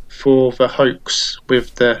yet for the hoax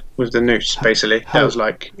with the noose, basically. That was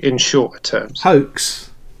like in shorter terms.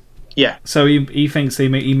 Hoax? Yeah. So he thinks he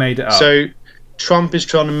made it up. So Trump is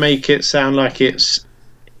trying to make it sound like it's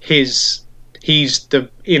he's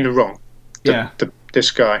in the wrong.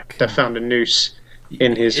 This guy that found a noose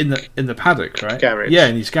in his in the paddock, right? Garage. Yeah,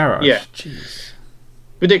 in his garage. Yeah. Jeez.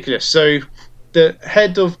 Ridiculous. So the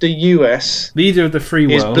head of the US, leader of the free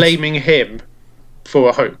world, is blaming him for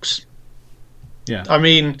a hoax. Yeah. I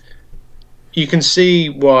mean, you can see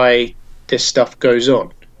why this stuff goes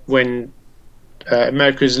on when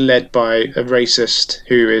America is led by a racist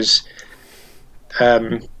who is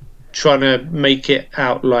trying to make it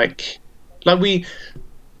out like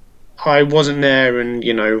I wasn't there, and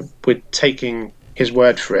we're taking his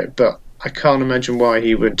word for it, but I can't imagine why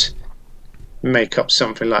he would make up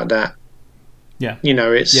something like that. Yeah.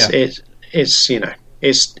 It's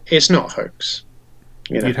not a hoax.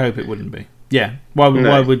 You'd hope it wouldn't be. Yeah.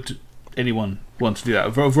 Why would anyone want to do that?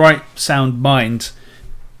 Of right sound mind.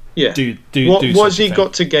 Yeah. Do what's he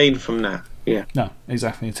got to gain from that? Yeah. No,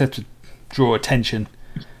 exactly. It's to draw attention,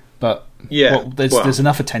 but yeah, there's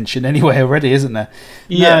enough attention anyway already, isn't there?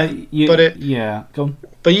 Yeah, go on.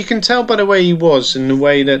 But you can tell by the way he was and the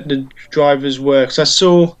way that the drivers were. Because I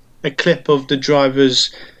saw a clip of the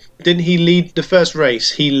drivers. Didn't he lead the first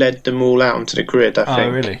race? He led them all out onto the grid, I think. Oh,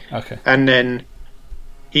 really? Okay. And then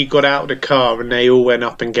he got out of the car and they all went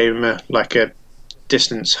up and gave him a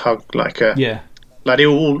distance hug, like they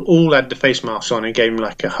all had the face masks on and gave him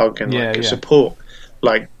like a hug and a support,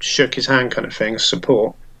 like shook his hand kind of thing,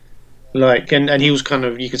 support. And he was kind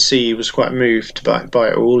of, you could see he was quite moved by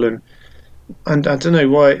it all, and I don't know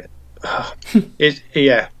why. It's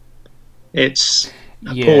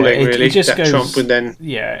appalling, really, that Trump would then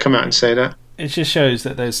come out and say that. It just shows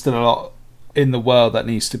that there's still a lot in the world that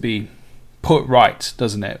needs to be put right,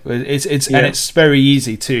 doesn't it? It's Yeah. and it's very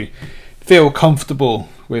easy to feel comfortable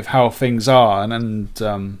with how things are, and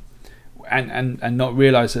not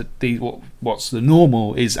realize that what's the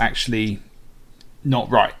normal is actually not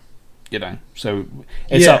right. So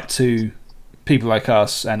it's Yeah. up to people like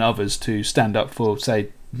us and others to stand up for, say,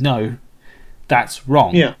 no, that's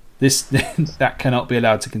wrong. Yeah. This that cannot be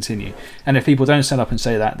allowed to continue. And if people don't stand up and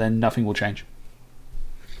say that, then nothing will change.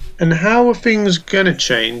 And how are things going to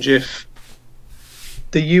change if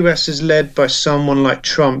the US is led by someone like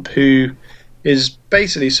Trump, who is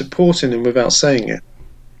basically supporting him without saying it?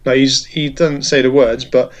 Like he doesn't say the words,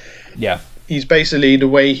 but Yeah. he's basically, the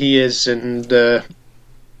way he is and the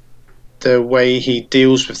way he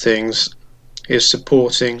deals with things is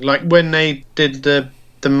supporting. Like when they did the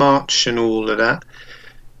march and all of that,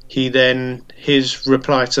 his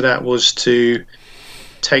reply to that was to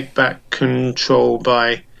take back control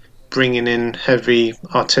by bringing in heavy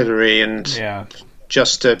artillery and Yeah.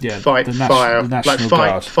 just to fight the fire, National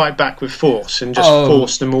Guard. fight back with force and just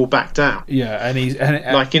force them all back down. Yeah,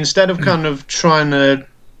 and Like instead of kind of trying to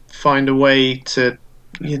find a way to,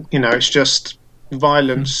 it's just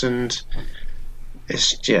violence and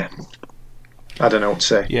it's I don't know what to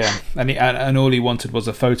say. yeah, and all he wanted was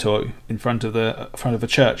a photo in front of a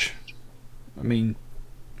church. I mean,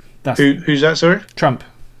 that's Who's that? Sorry. Trump.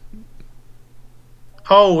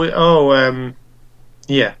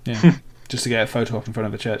 Yeah. Yeah, just to get a photo op in front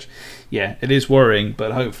of a church. Yeah, it is worrying,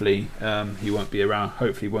 but hopefully he won't be around.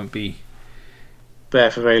 Hopefully, it won't be There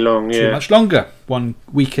for very long. too Yeah. much longer.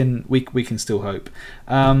 We can still hope.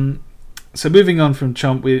 So moving on from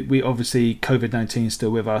Trump, we obviously COVID-19 is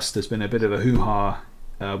still with us. There's been a bit of a hoo-ha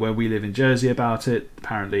where we live in Jersey about it.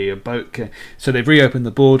 Apparently a boat so they've reopened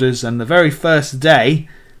the borders, and the very first day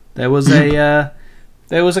there was a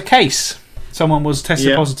case. Someone was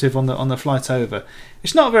tested positive on the flight over.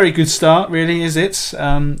 It's not a very good start, really, is it?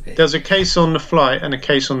 There's a case on the flight and a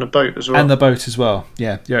case on the boat as well. And the boat as well.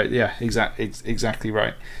 Yeah, exactly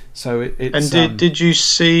right. So it's. And did you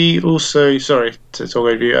see also? Sorry to talk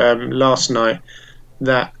over you. Last night,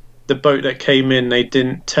 that the boat that came in, they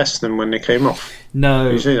didn't test them when they came off. No,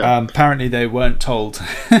 Did you see that? apparently they weren't told.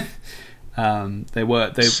 They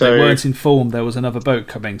weren't informed there was another boat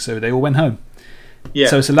coming, so they all went home. Yeah.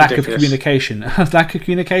 So it's a lack ridiculous. of communication. Lack of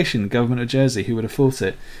communication. Government of Jersey. Who would have thought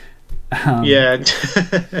it? Yeah.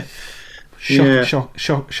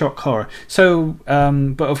 Shock, horror. So,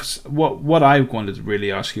 what I wanted to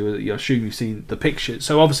really ask you, I assume you've seen the picture.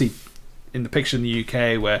 So obviously, in the picture in the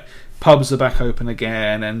UK where pubs are back open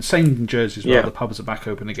again, and same in Jersey as well, the pubs are back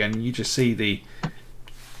open again. And you just see the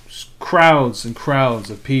crowds and crowds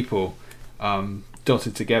of people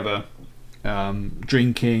dotted together,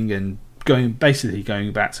 drinking and going back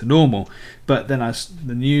to normal. But then as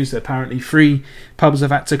the news, apparently 3 pubs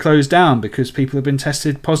have had to close down because people have been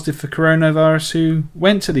tested positive for coronavirus who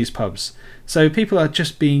went to these pubs. So people are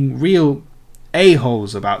just being real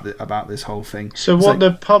a-holes about this whole thing. So It's what,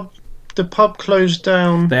 like the pub closed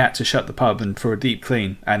down? they had to shut the pub and for a deep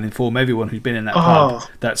clean and inform everyone who's been in that Oh. pub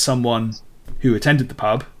that someone who attended the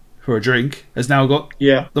pub for a drink has now got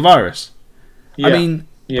Yeah. the virus. Yeah. I mean,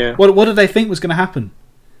 yeah. what did they think was going to happen?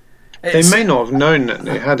 They may not have known that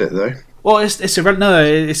they had it though. Well, it's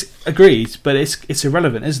agreed, but it's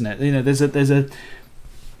irrelevant, isn't it? There's a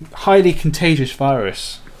highly contagious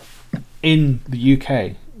virus in the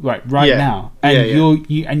UK right Yeah. now, and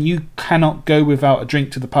Yeah. you cannot go without a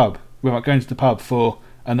drink to the pub without going to the pub for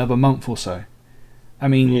another month or so. I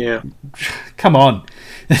mean, Yeah. come on.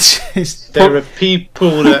 There are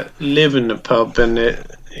people that live in the pub and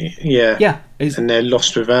and they're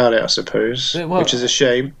lost without it, I suppose, Well, which is a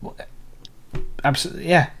shame. absolutely,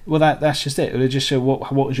 yeah. Well, that's just it. It'll just show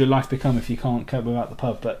what would your life become if you can't cope without the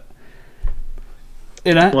pub. But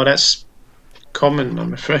Well, that's common,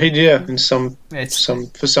 I'm afraid. Yeah, in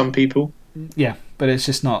for some people. yeah, but it's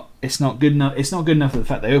just not. It's not good enough. It's not good enough for the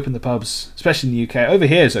fact they opened the pubs, especially in the UK. Over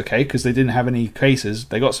here is okay because they didn't have any cases.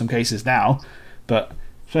 They got some cases now, but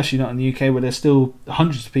especially not in the UK where there's still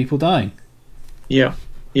hundreds of people dying. Yeah.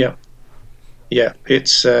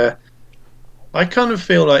 It's. I kind of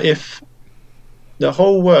feel like if the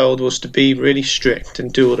whole world was to be really strict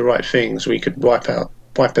and do all the right things, we could wipe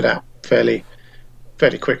it out fairly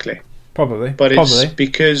quickly. Probably, But it's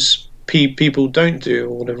because people don't do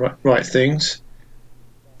all the right things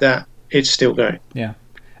that it's still going. yeah,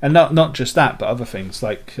 and not just that, but other things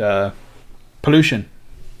like pollution,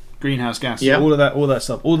 greenhouse gas, Yeah. all that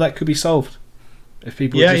stuff. All that could be solved if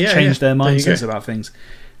people Yeah, just yeah, change yeah. their There you mindsets go. about things.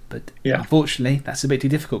 But Yeah. unfortunately, that's a bit too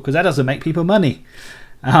difficult because that doesn't make people money.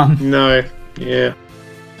 No, yeah.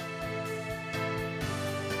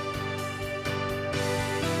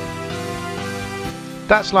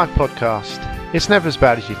 That's Life podcast. It's never as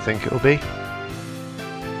bad as you think it'll be.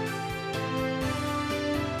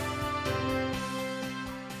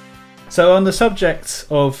 So on the subject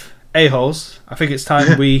of a-holes, I think it's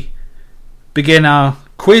time we begin our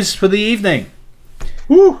quiz for the evening.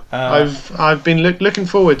 Woo! I've been looking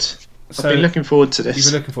forward. I've been looking forward to this. You've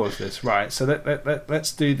been looking forward to this, right? So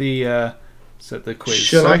let's do the quiz.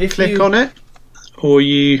 Shall I click on it, or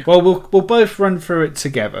you? Well, we'll both run through it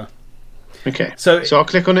together. Okay. So I'll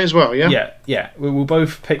click on it as well. Yeah. Yeah. We'll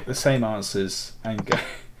both pick the same answers and go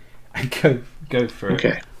through it.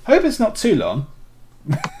 Okay. Hope it's not too long.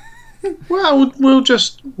 Well,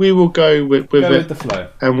 we will go with the flow,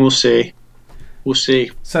 and we'll see.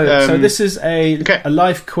 So this is a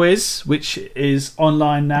live quiz which is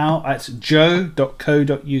online now at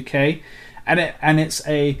joe.co.uk, and it's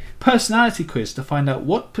a personality quiz to find out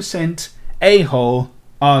what percent a-hole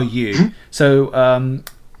are you. Mm-hmm. So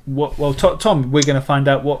Tom, we're going to find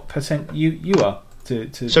out what percent you are. So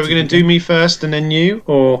we're going to do me first and then you,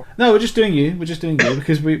 or no? We're just doing you. We're just doing you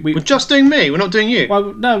because we're just doing me. We're not doing you.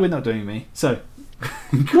 Well, no, we're not doing me. So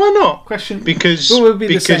why not? Question because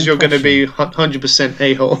because you're going to be 100%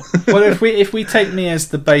 a-hole. Well, if we take me as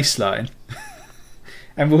the baseline,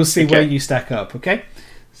 and we'll see where you stack up. Okay.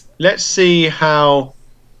 Let's see how.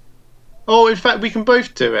 Oh, in fact, we can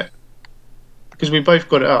both do it because we both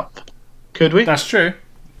got it up. Could we? That's true.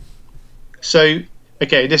 So.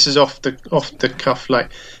 Okay, this is off the cuff.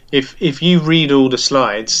 Like, if you read all the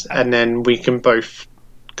slides and then we can both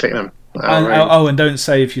click them. And don't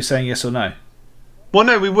say if you're saying yes or no. Well,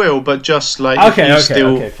 no, we will, but just like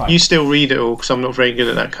fine. You still read it all because I'm not very good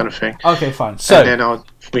at that kind of thing. Okay, fine. So and then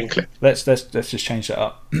we can click. Let's just change that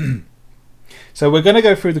up. So we're going to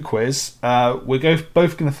go through the quiz. We're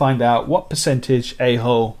both going to find out what percentage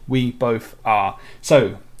a-hole we both are.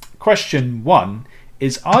 So, question 1.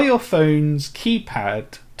 Are your phone's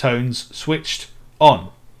keypad tones switched on?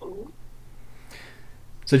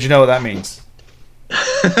 So do you know what that means?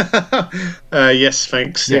 Yes,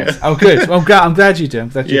 thanks. Yes. Yeah. Oh, good. Well, I'm glad you do. I'm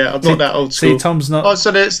not that old school. See, Tom's not. Oh, so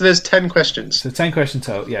there's 10 questions. So 10 questions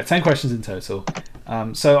total. Yeah, 10 questions in total.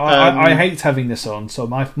 So I hate having this on. So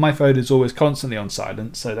my phone is always constantly on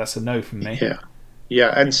silent. So that's a no from me.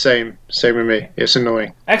 Yeah, and same with me. It's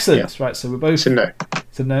annoying. Excellent. Yeah. Right, so we're both. It's a no.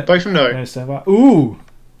 No. Both are no. No so far. Ooh,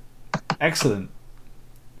 excellent.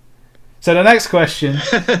 So the next question: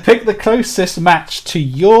 pick the closest match to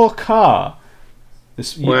your car.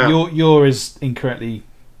 Your is incorrectly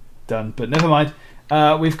done, but never mind.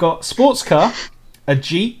 We've got sports car, a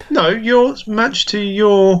Jeep. No, your match to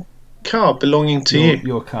your car belonging to you.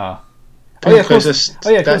 Your car. Of course.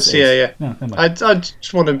 Yeah. No, never mind. I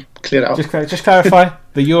just want to clear that up. Just clarify.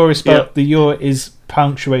 The your is spelled. The your is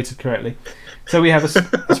punctuated correctly. So we have a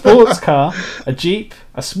sports car, a Jeep,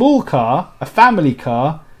 a small car, a family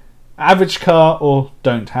car, average car, or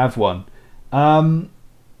don't have one. Well,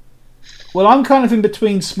 I'm kind of in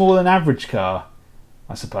between small and average car,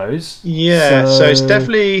 I suppose. Yeah, so it's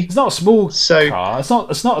definitely. It's not a small car. It's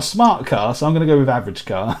not a smart car, so I'm going to go with average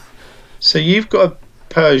car. So you've got a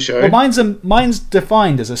Peugeot. Well, mine's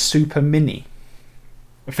defined as a super mini,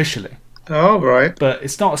 officially. Oh, right. But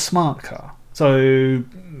it's not a smart car. So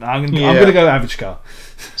I'm going to go average car.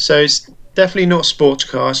 So it's definitely not a sports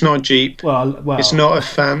car. It's not a Jeep. Well, it's not a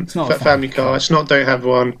family car. It's not don't have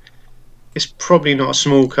one. It's probably not a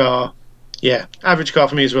small car. Yeah, average car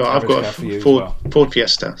for me as well. I've got a Ford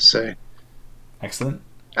Fiesta. So excellent.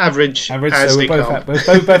 Average. So we're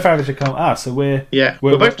both average car. So we're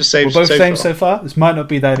both the same. We're both the same so far. This might not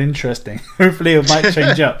be that interesting. Hopefully, it might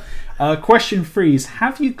change up. Question 3 is: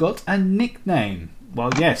 have you got a nickname?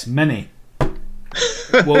 Well, yes, many.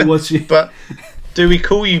 What's your... But do we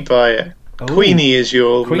call you by it? Queenie is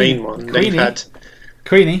your main one.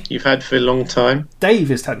 Queenie. You've had for a long time.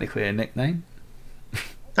 Dave is technically a nickname.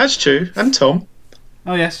 That's true, and Tom.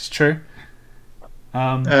 Oh yes, it's true.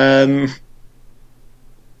 How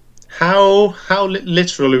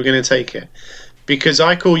literal are we going to take it? Because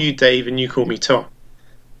I call you Dave and you call me Tom.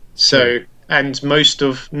 So, and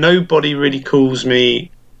nobody really calls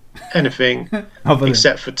me anything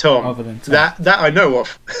except for Tom. Other than Tom. That I know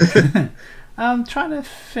of. I'm trying to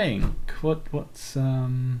think. What's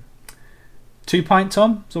 2 Pint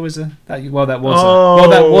Tom? It's always that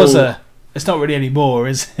was a. It's not really anymore,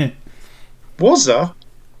 is it? Was a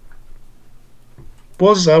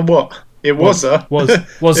what? It was a. Was it?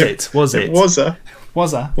 It was a.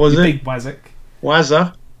 Was it? Big Wazik. Was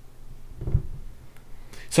a.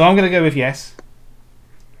 So I'm going to go with yes.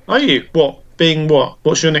 Are you? What? Being what?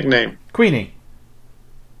 What's your nickname? Queenie.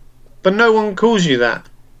 But no one calls you that.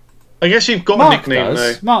 I guess you've got Mark a nickname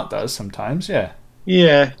does. though. Mark does sometimes, yeah.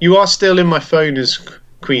 Yeah, you are still in my phone as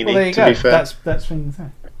Queenie. Well, there you to go. be fair, That's been.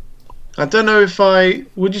 I don't know if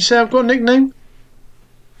would you say I've got a nickname?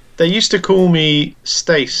 They used to call me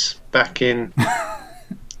Stace back in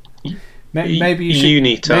Maybe you should,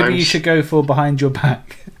 uni times. Maybe you should go for behind your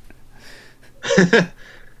back.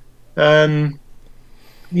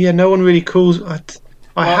 Yeah, no one really calls. I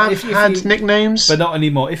Well, have had nicknames, But not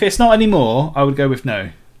anymore. If it's not anymore, I would go with no.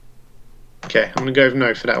 okay, I'm gonna go with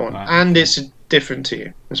no for that one, Right, and it's different to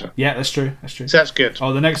you as well. Yeah, that's true. That's true. So that's good.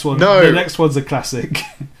 Oh, the next one. No. The next one's a classic.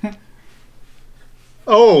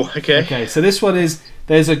 Oh, okay. Okay, so this one is: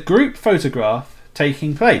 there's a group photograph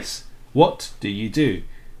taking place. What do you do?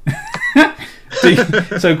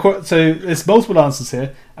 So there's multiple answers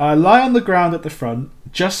here. Lie on the ground at the front,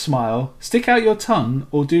 just smile, stick out your tongue,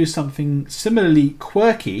 or do something similarly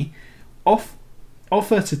quirky.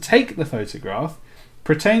 Offer to take the photograph.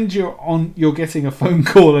 Pretend you're getting a phone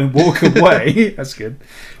call and walk away. That's good.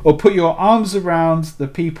 Or put your arms around the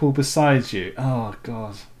people beside you. Oh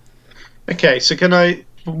God. Okay, so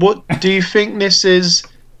what do you think this is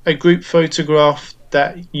a group photograph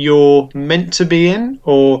that you're meant to be in,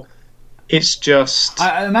 or it's just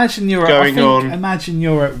I imagine you're going on? Imagine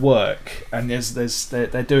you're at work and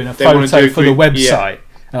they're doing a They wanna photo do a for the group- website.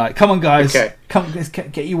 They're like, come on guys, Okay. come, let's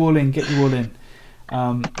get you all in, get you all in.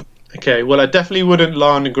 Okay, well, I definitely wouldn't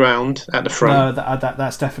lie on the ground at the front. No,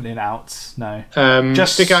 that's definitely an out. No,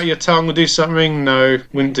 Just stick out your tongue or do something. No,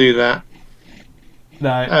 wouldn't do that.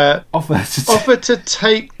 no. Offer to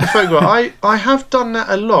take the photograph. I have done that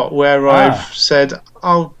a lot, where I've said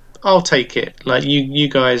I'll take it. Like you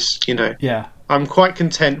guys, Yeah. I'm quite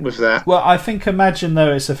content with that. Well, I think imagine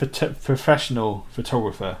though it's a professional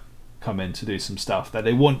photographer come in to do some stuff that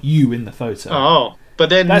they want you in the photo. Oh, but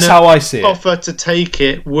then That's how I see it. Offer to take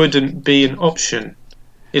it wouldn't be an option.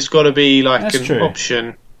 It's got to be like That's an true.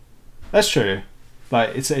 option. That's true.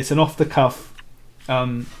 Like it's an off the cuff.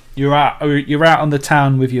 You're out on the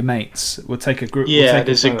town with your mates. We'll take a group. Yeah,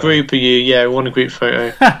 there's a group of you. Yeah, we want a group photo.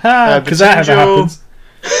 Because that never happens.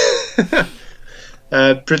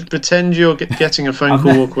 Pretend you're getting a phone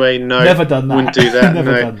call, walk away. No, Never done that. Wouldn't do that.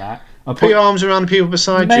 Never no. done that. Put your arms around the people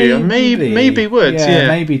beside you. Maybe would. Yeah.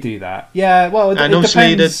 Maybe do that. Yeah. Well, and it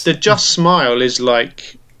obviously depends. the just smile is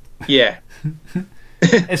like, yeah.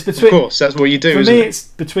 It's between. Of course, that's what you do. For isn't me, it? it's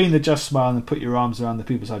between the just smile and put your arms around the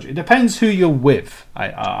people beside you. It depends who you're with.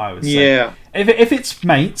 I would say. Yeah. If it's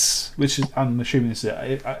mates, which is I'm assuming this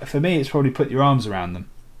is for me, it's probably put your arms around them.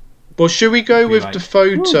 Well, should we go with like, the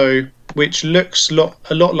photo, which looks a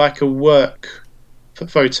lot like a work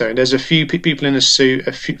photo? There's a few people in a suit.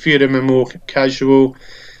 A few of them are more casual.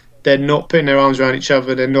 They're not putting their arms around each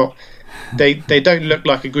other. They're not. They don't look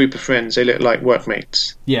like a group of friends. They look like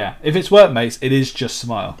workmates. Yeah, if it's workmates, it is just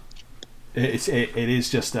smile. It is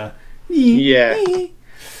just a Yeah.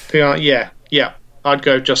 Yeah. I'd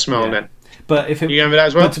go just smile then. But if You going with that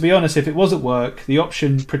as well? But to be honest, if it was at work, the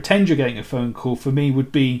option pretend you're getting a phone call for me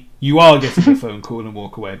would be you are getting a phone call and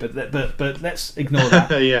walk away. But let's ignore that.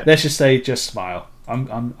 Yeah. Let's just say just smile. I'm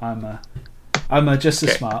just a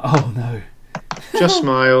Okay. smile. Oh no. Just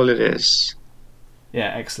smile. It is.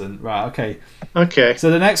 Yeah, excellent. Right, okay. Okay. So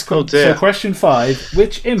the next Oh, dear. so question 5: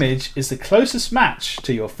 which image is the closest match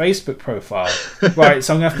to your Facebook profile? Right,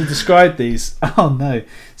 so I'm gonna have to describe these. Oh no.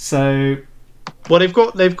 So Well,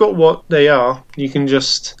 they've got what they are. You can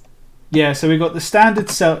just. yeah, so we've got the standard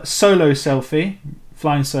solo selfie,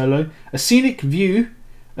 flying solo, a scenic view,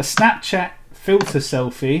 a Snapchat filter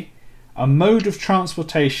selfie, a mode of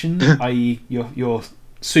transportation, i.e. your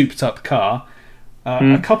souped up car,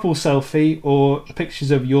 a couple selfie, or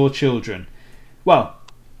pictures of your children. Well,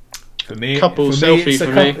 for me, it's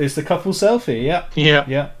the couple selfie. Yeah,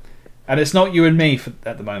 Yeah. and it's not you and me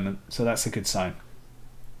at the moment, so that's a good sign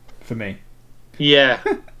for me. Yeah.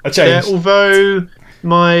 I changed. Although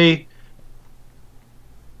my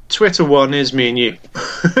Twitter one is me and you.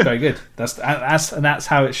 Very good. That's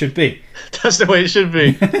how it should be. That's the way it should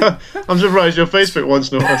be. I'm surprised your Facebook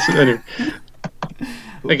one's not. Anyway.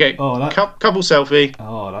 Okay. Oh, couple selfie.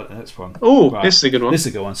 Oh, that's one. Oh, Right. this is a good one. This is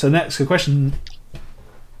a good one. So next question.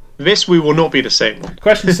 This we will not be the same one.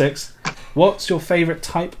 Question 6. What's your favourite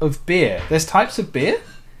type of beer? There's types of beer.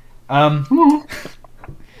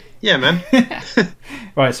 Yeah, man.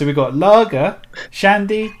 Right. So we've got lager,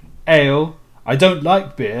 shandy, ale. I don't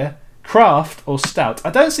like beer. Craft or stout.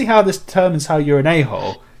 I don't see how this determines how you're an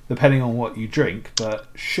a-hole, depending on what you drink. But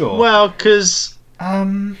sure. Well, because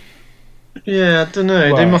yeah, I don't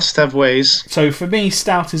know. They Right. must have ways. So for me,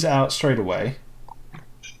 stout is out straight away.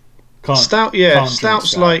 Stout's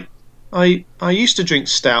drink like I used to drink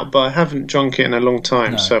stout, but I haven't drunk it in a long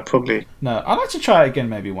time, No. so probably. No, I'd like to try it again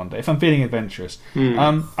maybe one day if I'm feeling adventurous.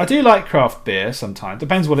 I do like craft beer sometimes.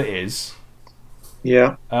 Depends what it is.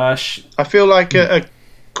 Yeah. Uh, I feel like a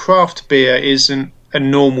craft beer isn't a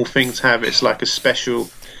normal thing to have. It's like a special.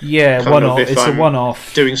 yeah, kind one of off. if It's a I'm one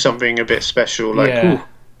off. Doing something a bit special, like, Yeah. ooh,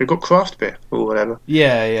 we've got craft beer, or whatever.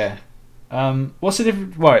 Yeah. What's the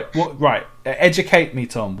difference? Right. Educate me,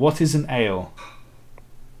 Tom. What is an ale?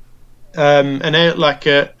 An ale, like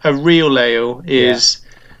a real ale, is.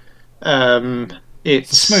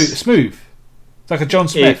 It's Smooth. It's like a John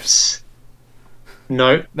Smith's.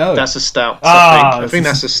 No, No. that's a stout. Ah, I think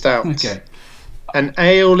that's a stout. Okay. An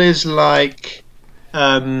ale is like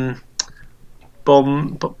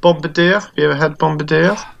Bombardier. Have you ever had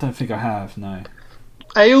Bombardier? I don't think I have. No.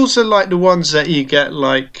 Ales are like the ones that you get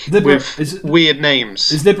like with is it- weird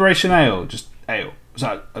names. Is Liberation Ale just ale? Is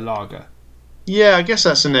that a lager? Yeah, I guess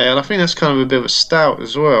that's an ale. I think that's kind of a bit of a stout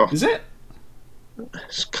as well. Is it?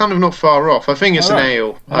 It's kind of not far off. I think it's Oh, an right.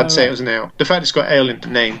 ale. Oh, I'd say right. it was an ale. The fact it's got ale in the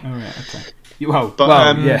name. Oh right. Okay. Well,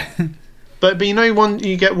 But, yeah. But you know,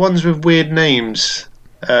 you get ones with weird names,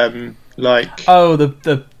 like Oh,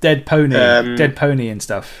 the dead pony, Um, and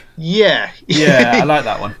stuff. yeah, Yeah, I like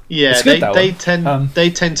that one. Yeah, It's good, that they one.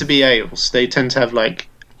 tend to be ales. They tend to have like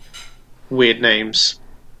weird names.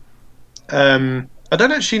 I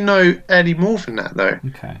don't actually know any more than that though.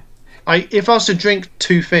 Okay. If I was to drink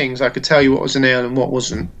two things, I could tell you what was an ale and what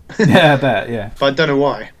wasn't, Yeah, I bet. Yeah. but I don't know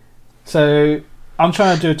why. So I'm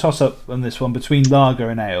trying to do a toss up on this one between lager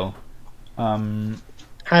and ale.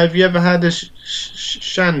 Have you ever had a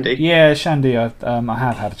shandy? Yeah, shandy. I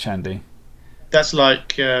have had a shandy. That's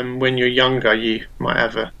like when you're younger, you might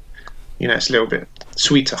have it's a little bit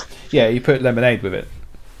sweeter. Yeah, you put lemonade with it.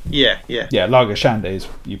 Yeah. Yeah, lager shandy is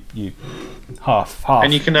you half.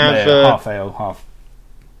 And you can have, half ale, half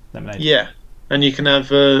lemonade. Yeah, and you can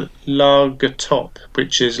have a lager top,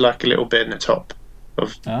 which is like a little bit in the top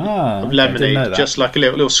of Okay, lemonade, didn't know that. just like a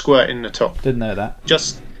little squirt in the top. Didn't know that.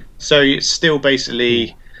 Just so it's still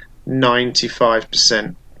basically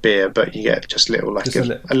 95% beer, but you get just little like Just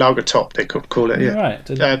a lager top. They could call it. Yeah, Right.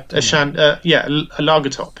 Didn't a lager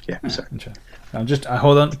top. Yeah. So. Interesting.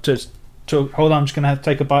 Hold on. Hold on. I'm just gonna have to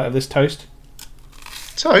take a bite of this toast.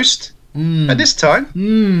 Toast at this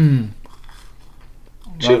time.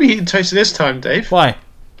 Should be eating toast at this time, Dave, Why?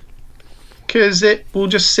 because it will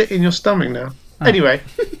just sit in your stomach now. Anyway,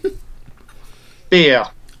 beer.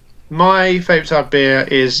 My favourite type of beer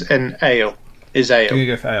is an ale. I'm gonna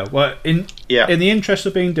go for ale. Well, in Yeah. the interest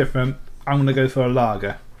of being different, I'm gonna go for a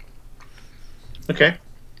lager. Okay.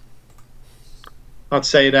 I'd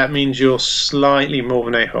say that means you're slightly more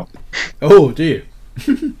of an a-hole. Oh, do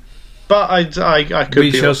you? But I could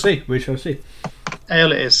We be shall wrong. see. We shall see.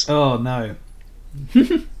 Ale it is. Oh no.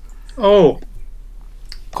 Oh,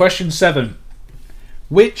 Question 7.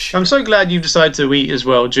 Which? I'm so glad you've decided to eat as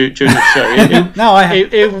well during the show. No, I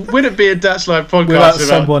have. It wouldn't be a That's Live podcast Without without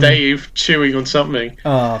someone- Dave chewing on something.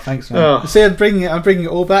 Oh, thanks, man. Oh. See, I'm bringing it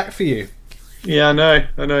all back for you. Yeah, I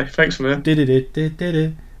know. Thanks, man.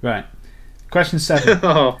 Right. Question 7.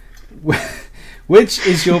 Oh. Which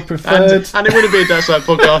is your preferred? And it wouldn't be a That's Live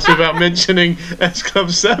podcast without mentioning S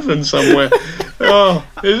Club 7 somewhere. Oh,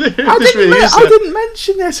 this really is I didn't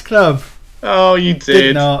mention S Club. Oh, you Did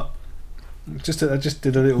did. not. I just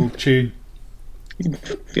did a little tune.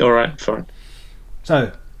 All right, fine.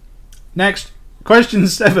 So, next question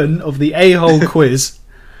 7 of the A-hole quiz.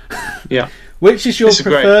 Yeah. Which is your This is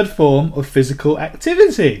great. preferred form of physical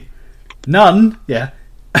activity? None. Yeah.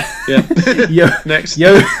 Yeah. Next.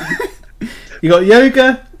 You got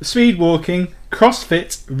yoga, speed walking,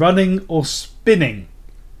 CrossFit, running, or spinning.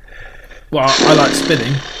 Well, I like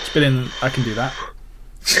spinning. Spinning, I can do that.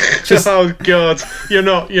 Oh God, you're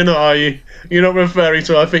not, are you? You're not referring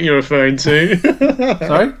to what I think you're referring to.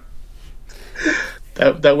 Sorry?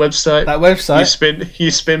 that website. That website.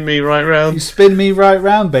 You spin me right round. You spin me right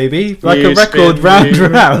round, baby. Like You a record, spin round me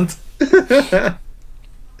and round.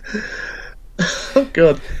 Oh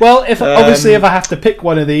God. Well, obviously if I have to pick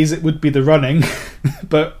one of these, it would be the running.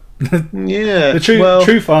 But Yeah. the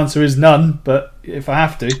truth answer is none, but if I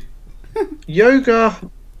have to. Yoga,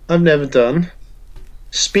 I've never done.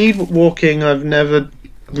 Speed walking, I've never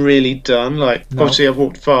really done. Like, No. obviously, I've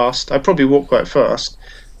walked fast. I probably walk quite fast.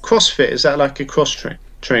 CrossFit, is that like a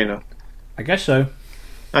trainer? I guess so.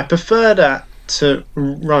 I prefer that to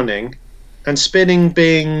running, and spinning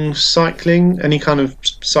being cycling, any kind of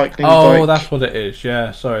cycling Oh, bike. that's what it is.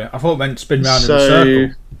 Yeah, sorry. I thought it meant spin round in So- a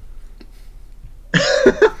circle.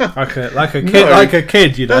 Like a kid, No, like a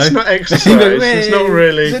kid, you know. That's not exercise. It's not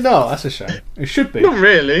really. Is it not? That's a shame. It should be. Not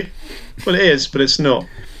really. Well, it is, but it's not.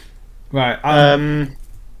 Right.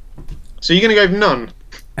 So you're going to go with none?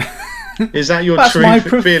 Is that your That's true my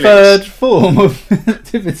feelings? preferred form of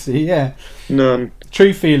activity, yeah. None.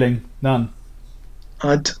 True feeling, none.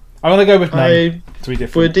 I want to go with none. To be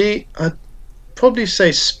different. I'd probably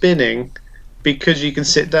say spinning, because you can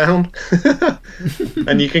sit down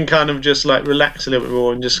and you can kind of just like relax a little bit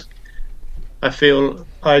more and just. I feel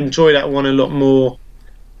I enjoy that one a lot more.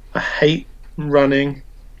 I hate running.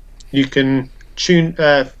 You can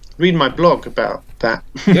read my blog about that.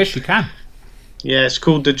 Yes, you can. Yeah, it's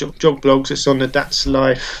called the Jog Blogs. It's on the That's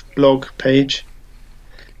Life blog page.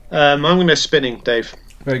 I'm going to spinning, Dave.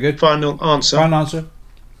 Very good. Final answer.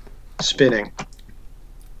 Spinning.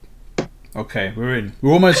 Okay, we're in.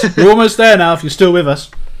 We're almost there now. If you're still with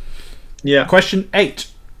us. Yeah. Question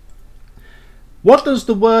 8. What does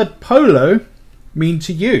the word polo mean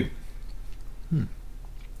to you?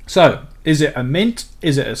 So, is it a mint?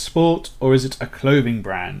 Is it a sport? Or is it a clothing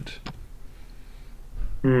brand?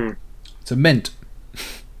 It's a mint.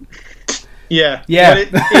 Yeah. Yeah.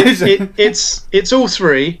 Well, it's all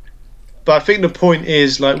three, but I think the point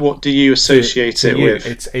is like, what do you associate it with?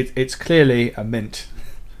 It's clearly a mint.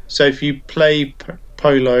 So if you play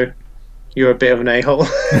polo, you're a bit of an a-hole.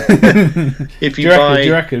 If you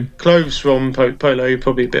buy clothes from polo, you're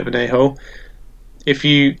probably a bit of an a-hole. If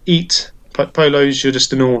you eat polos, you're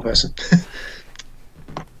just a normal person.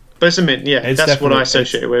 But it's a mint, yeah. That's what I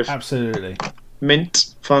associate it with. Absolutely.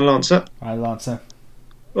 Mint. Final answer. Final answer.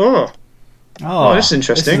 Oh, this is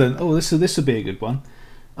interesting. This will be a good one.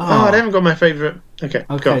 I haven't got my favourite. Okay,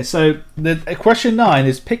 Okay, so the question 9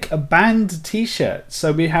 is pick a band T-shirt.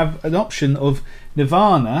 So we have an option of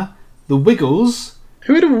Nirvana, The Wiggles.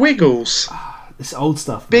 Who are the Wiggles? This old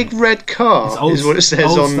stuff. Big Red Car is what it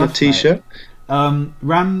says on the T-shirt.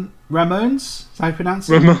 Ramones? Is that how you pronounce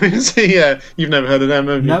it? Ramones? Yeah, you've never heard of them,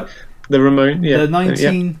 have you? No. The Ramones, yeah. The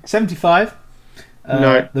 1975.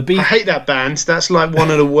 No, I hate that band. That's like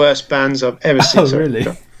one of the worst bands I've ever seen. Oh, really?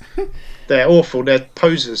 They're awful. They're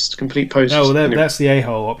posers, complete posers. Oh, well, that's the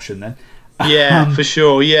a-hole option then. Yeah, for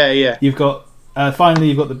sure. Yeah. You've got finally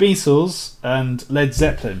you've got the Beatles and Led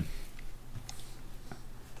Zeppelin.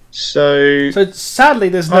 So sadly,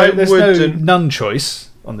 there's no none choice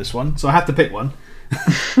on this one, so I have to pick one.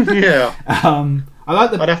 Yeah.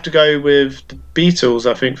 I'd have to go with the Beatles.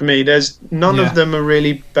 I think for me, there's none of them are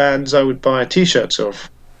really bands I would buy T-shirts of.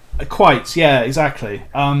 Quite, yeah, exactly.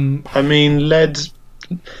 I mean, Led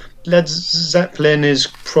Zeppelin is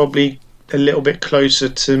probably a little bit closer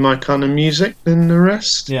to my kind of music than the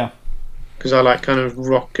rest. Yeah, because I like kind of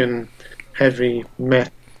rock and heavy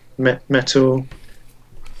metal.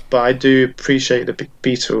 But I do appreciate the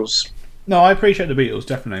Beatles. No, I appreciate the Beatles,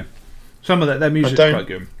 definitely. Some of their music's quite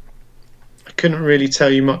good. I couldn't really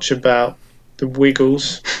tell you much about the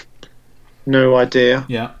Wiggles. No idea.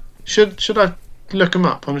 Yeah. Should I look them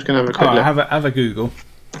up? I'm just going to have a quick look. Have a Google.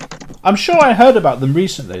 I'm sure I heard about them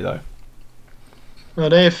recently, though. Are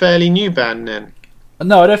they a fairly new band then?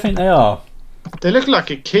 No, I don't think they are. They look like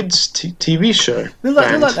a kids' TV show. They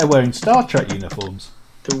look like they're wearing Star Trek uniforms.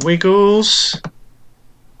 The Wiggles.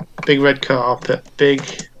 Big Red Carpet.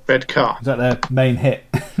 Big Red Car. Is that their main hit?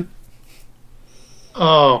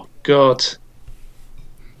 Oh, God.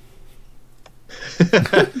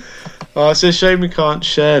 It's a shame we can't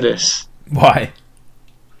share this. Why?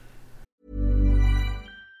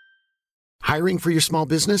 Hiring for your small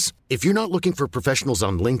business? If you're not looking for professionals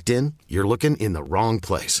on LinkedIn, you're looking in the wrong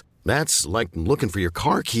place. That's like looking for your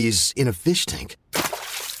car keys in a fish tank.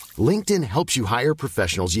 LinkedIn helps you hire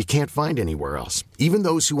professionals you can't find anywhere else, even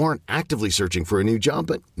those who aren't actively searching for a new job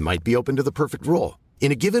but might be open to the perfect role.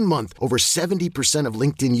 In a given month, over 70% of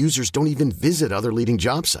LinkedIn users don't even visit other leading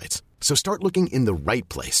job sites. So start looking in the right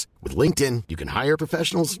place. With LinkedIn, you can hire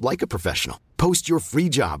professionals like a professional. Post your free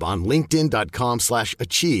job on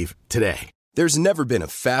linkedin.com/achieve today. There's never been a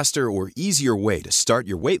faster or easier way to start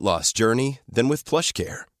your weight loss journey than with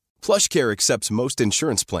PlushCare. PlushCare accepts most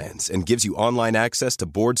insurance plans and gives you online access to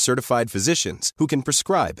board-certified physicians who can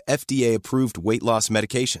prescribe FDA-approved weight loss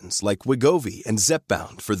medications like Wegovy and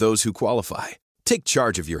Zepbound for those who qualify. Take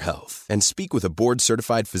charge of your health and speak with a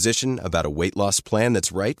board-certified physician about a weight loss plan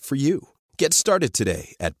that's right for you. Get started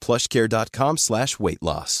today at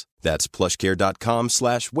plushcare.com/weight-loss. That's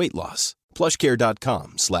plushcare.com/weight-loss.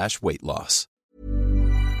 plushcare.com/weight-loss.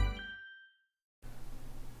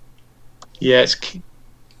 Yeah, it's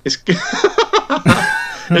it's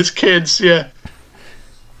kids, yeah.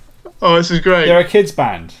 Oh, this is great. They're a kids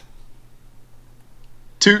band.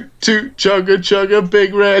 Toot toot chugga chugga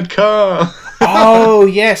big red car. Oh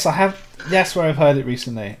yes, I have. That's where I've heard it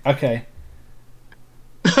recently. Okay.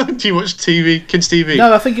 Do you watch TV? Kids TV?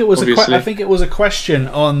 No, I think it was Obviously. I think it was a question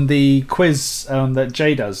on the quiz that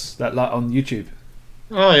Jay does on YouTube.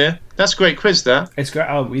 Oh yeah, that's a great quiz. That It's great.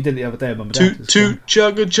 Oh, we did it the other day, Mum and Dad. It's toot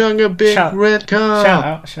chugga chugga big Shout- red car.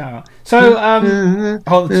 Shout out. So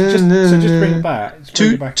hold on, just bring it back. Just bring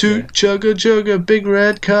it Toot back toot chugga chugga big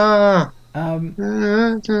red car. None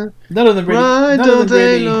of them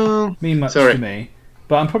really mean much Sorry. to me,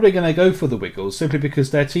 but I'm probably going to go for the Wiggles simply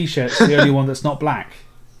because their T-shirt's the only one that's not black.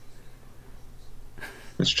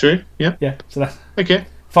 That's true. Yeah. Yeah, so that's Okay.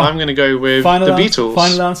 Fine. I'm going to go with final the answer, Beatles.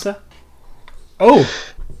 Final answer. Oh,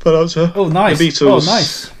 Final answer. oh, nice. The Beatles. Oh,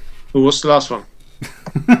 nice. Well, what's the last one?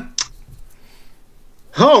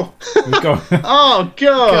 Oh! We've got. Oh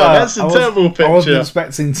God, that's a terrible picture. I wasn't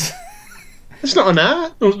expecting. It's not an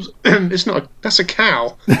ant. It's not. That's a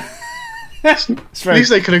cow. It's At very, least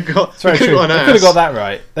they could have got. it's very They could true. have got They an could have ass. got that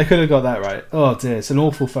right. They could have got that right. Oh dear, it's an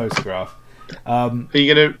awful photograph. Are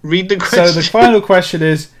you going to read the So question? the final question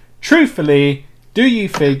is: truthfully, do you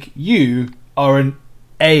think you are an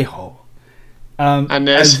a-hole? And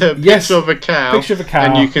there's a yes, picture of a cow. picture of a cow.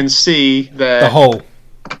 And you can see the hole.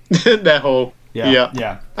 their hole.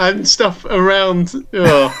 Yeah. And stuff around.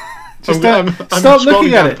 Oh. Just I'm stop scrolling looking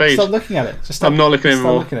down at the it. page. Stop looking at it. Just stop, I'm not looking stop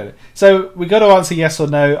anymore. looking at it. So we got to answer yes or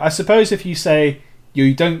no. I suppose if you say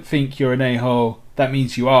you don't think you're an a-hole, that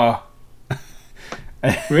means you are.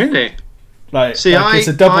 Really? Like, See, it's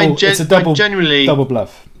a double. I It's a double. genuinely, Double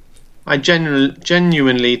bluff. I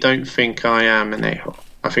genuinely don't think I am an a-hole.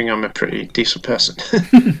 I think I'm a pretty decent person.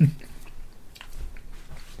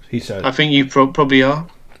 He said. I think you probably are.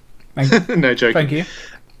 No joking. Thank you.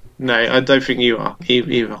 No, I don't think you are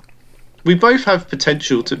either. We both have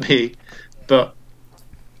potential to be, but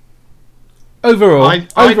Overall,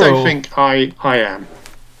 I don't think I am.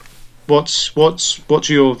 What's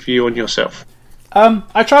your view on yourself?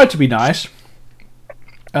 I tried to be nice.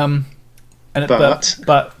 And But-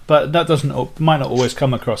 but that might not always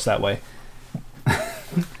come across that way.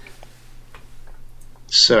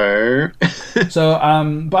 So, So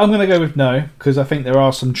but I'm going to go with no because I think there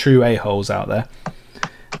are some true a-holes out there.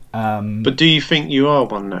 but do you think you are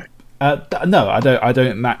one though? No, I don't. I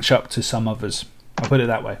don't match up to some others. I'll put it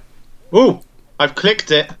that way. Oh, I've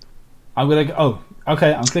clicked it. I'm gonna go. Oh,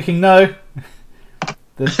 okay. I'm clicking no.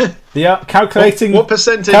 The calculating. What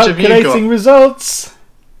percentage have you calculating got? results.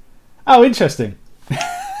 Oh, interesting.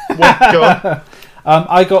 What, go on.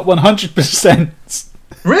 I got 100%.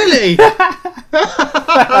 Really?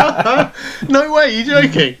 No way, you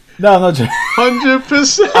joking? No, I'm not joking.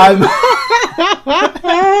 100%. I'm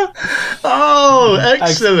Oh,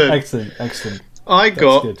 excellent. Excellent. I That's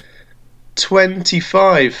got good.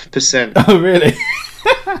 25%. Oh, really?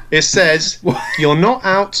 It says you're not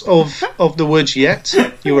out of the woods yet.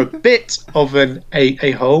 You're a bit of an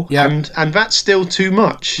a-hole, Yeah. and that's still too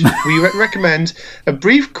much. We recommend a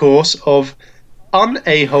brief course of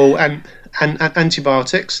un-a-hole and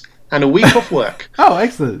antibiotics and a week off work. Oh,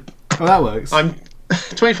 excellent. Well, that works. I'm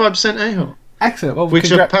 25% a-hole, Excellent. Well,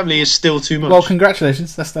 which apparently is still too much. well,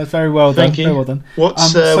 congratulations. That's very well done. Thank you. Very well done.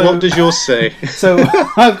 What's So- what does yours say? So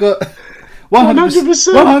I've got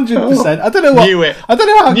 100%. 100%. I don't know what. Knew it. I don't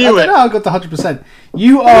know how. Knew I it. don't know how I got to 100%.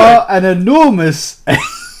 You are an enormous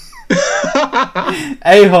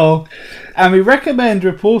a-hole, and we recommend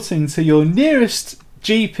reporting to your nearest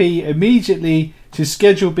GP immediately to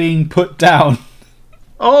schedule being put down.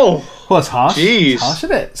 Oh, Well, it's harsh. Jeez. It's harsh,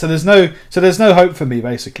 isn't it? So there's no hope for me,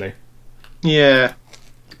 basically. yeah.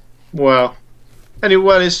 Well, anyway,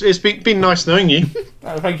 well, it's been nice knowing you,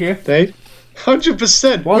 Oh, thank you. Dave.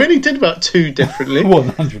 100%. What? We only did about two differently.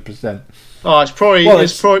 100%. Oh, it's probably Well,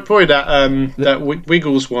 it's probably that that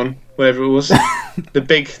Wiggles one, whatever it was, the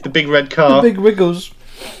big red car. The big Wiggles.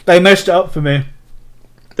 They messed it up for me.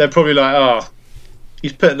 They're probably like, oh,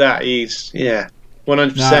 he's put that. He's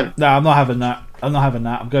 100%. No, I'm not having that.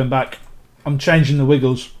 I'm going back. I'm changing the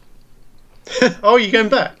Wiggles. Oh, you're going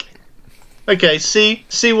back. Okay, see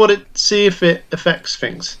if it affects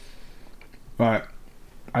things. Right.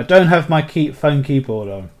 I don't have my phone keyboard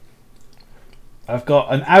on. I've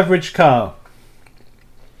got an average car.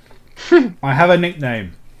 I have a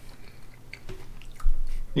nickname.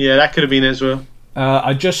 Yeah, that could have been it as well.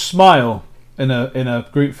 I just smile in a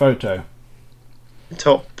group photo.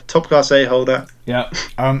 Top class a-hole, that Yeah.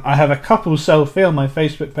 I have a couple selfie on my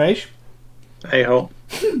Facebook page. a-hole.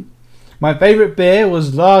 My favourite beer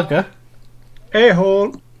was lager.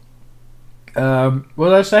 A-hole. What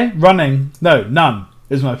did I say? Running. No, none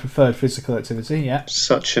is my preferred physical activity. Yeah.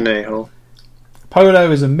 Such an a-hole.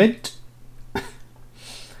 Polo is a mint.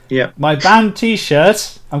 Yeah. My band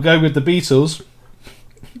T-shirt. I'm going with the Beatles.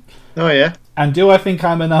 Oh yeah. And do I think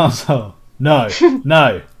I'm an arsehole? No.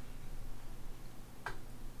 No.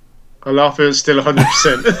 I'll laugh if it's still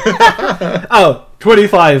 100%. Oh,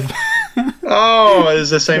 25. Oh, it's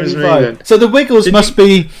the same as me then. So the Wiggles must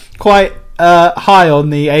be quite high on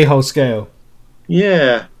the a-hole scale.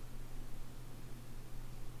 Yeah.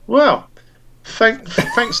 Well,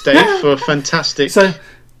 thanks, Dave, for a fantastic So,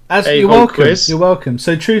 you're a-hole welcome. quiz. You're welcome.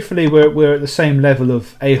 So truthfully, we're at the same level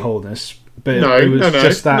of a-holeness, but it was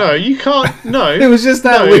just that. No, you can't. No, It was just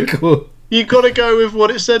that wiggle. You got to go with what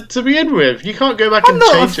it said to begin with. You can't go back I'm and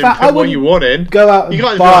not a change it fan- and I put what wouldn't you want in. Go out You and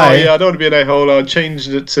can't buy. be like, oh yeah, I don't want to be an a-hole. I'll change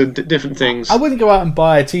it to different things. I wouldn't go out and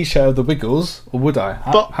buy a T-shirt of the Wiggles, or would I?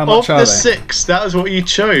 But How much of are the they? 6, that was what you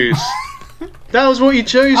chose. That was what you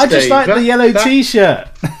chose, I just Dave. like the yellow T-shirt.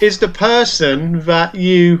 Is the person that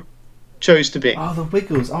you chose to be. Oh, the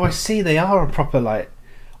Wiggles. Oh, I see. They are a proper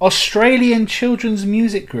Australian children's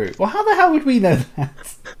music group. Well, how the hell would we know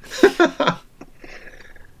that?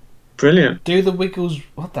 Brilliant. Do the Wiggles?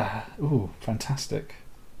 What the hell? Ooh, fantastic.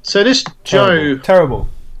 So this Terrible.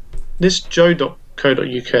 this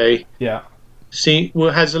joe.co.uk Yeah.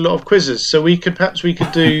 has a lot of quizzes. So we could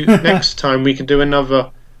do next time we could do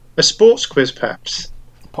a sports quiz perhaps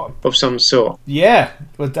of some sort. Yeah,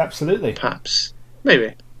 well, absolutely. Perhaps.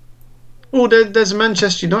 Maybe. Oh, there's a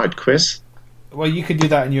Manchester United quiz. Well, you could do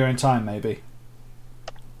that in your own time, maybe.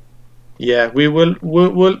 Yeah,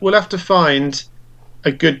 we'll have to find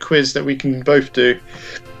a good quiz that we can both do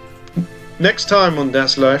next time on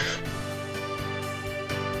That's Life.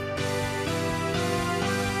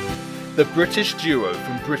 The British duo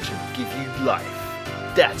from Britain give you life.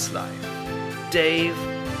 That's life. Dave,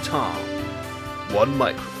 Tom. One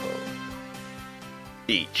microphone.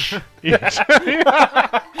 Each. Yeah.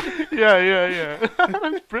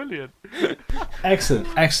 That's brilliant.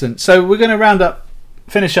 Excellent. So we're going to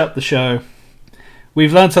finish up the show.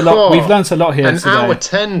 We've learnt a lot. Oh, We've learnt a lot here today. An hour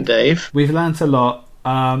 10, Dave. We've learnt a lot.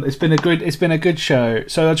 It's been a good show.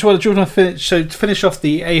 So I just want to finish off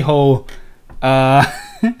the a-hole hashtag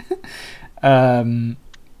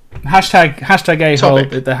a-hole,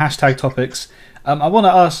 the hashtag topics. I want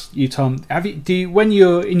to ask you, Tom. When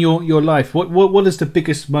you're in your life, what is the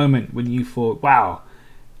biggest moment when you thought, wow,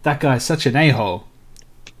 that guy's such an a-hole?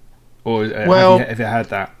 Or have you had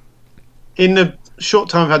that? In the short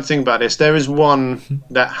time I've had to think about this, there is one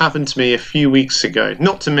that happened to me a few weeks ago.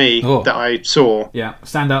 Not to me, that I saw. Yeah,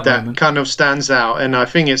 stand out that moment. kind of stands out, and I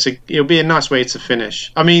think it'll be a nice way to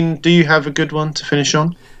finish. I mean, do you have a good one to finish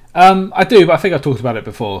on? I do, but I think I've talked about it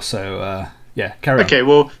before, so yeah, carry on. Okay,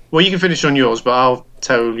 well, you can finish on yours, but I'll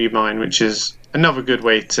tell you mine, which is another good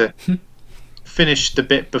way to finish the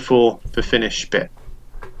bit before the finish bit.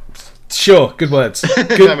 Sure, good words.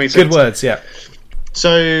 That makes sense. Good words, yeah.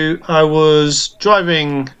 So I was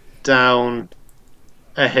driving down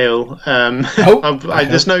a hill.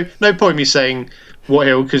 There's no point in me saying what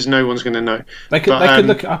hill because no one's going to know. They could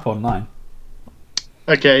look it up online.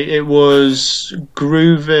 Okay, it was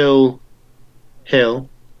Grooville Hill.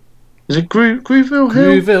 Is it Grooville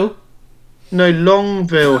Hill? Grooville? No,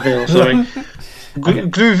 Longville Hill. Sorry,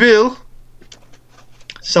 Grooville.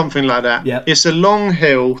 Something like that. Yeah. It's a long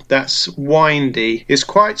hill that's windy. It's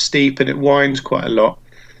quite steep and it winds quite a lot.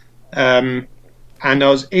 And I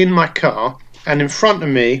was in my car, and in front of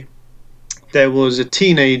me there was a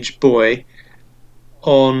teenage boy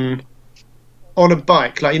on a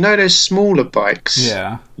bike, like those smaller bikes.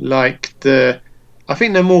 Yeah. Like I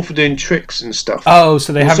think they're more for doing tricks and stuff. Oh,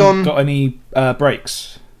 so they haven't got any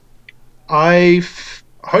brakes. I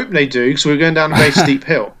hope they do, because we're going down a very steep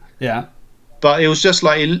hill. Yeah. But it was just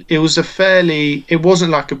like it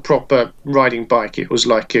wasn't like a proper riding bike. It was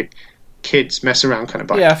like a kids mess around kind of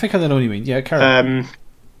bike. Yeah, I think I know what you mean. Yeah, carry on.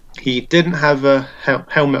 He didn't have a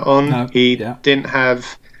helmet on. No, didn't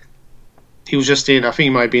have. He was just in. I think he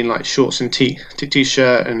might have been like shorts and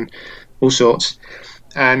t-shirt and all sorts.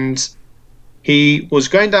 And he was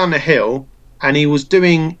going down the hill, and he was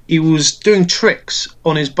doing tricks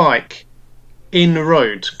on his bike in the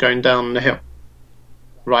road going down the hill.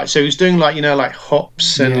 Right, so he was doing like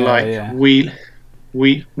hops and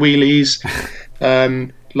wheelies,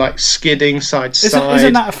 like skidding side to side.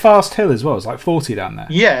 Isn't that a fast hill as well? It's like 40 down there.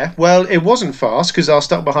 Yeah, well, it wasn't fast because I was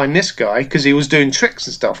stuck behind this guy because he was doing tricks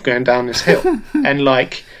and stuff going down this hill, and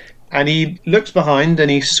he looked behind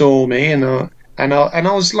and he saw me, and I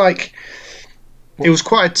was like, it was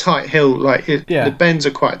quite a tight hill, the bends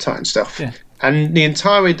are quite tight and stuff, and the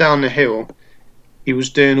entire way down the hill, he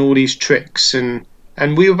was doing all these tricks and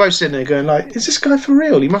we were both sitting there going like, is this guy for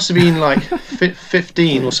real? He must have been like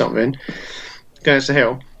 15 or something going down the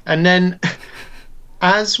hill. And then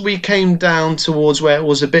as we came down towards where it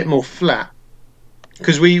was a bit more flat,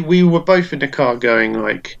 because we were both in the car going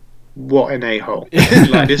like what an a-hole.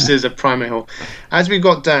 Like, this is a prime a-hole. As we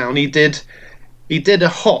got down, he did a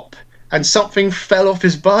hop, and something fell off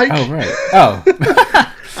his bike. Oh, right. Oh.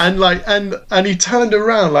 and he turned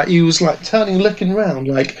around, like, he was like turning, looking around,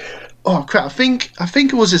 like, oh crap! I think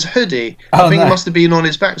it was his hoodie. I think it must have been on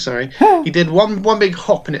his back. Sorry, he did one big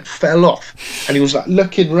hop and it fell off, and he was like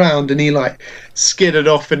looking round and he like skidded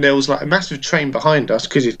off, and there was like a massive train behind us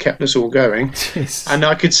because he'd kept us all going. Jeez. And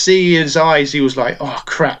I could see his eyes. He was like, "Oh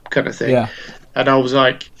crap," kind of thing. Yeah. And I was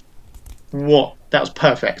like, "What? That was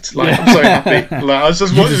perfect!" Like, I'm so happy. Like, I was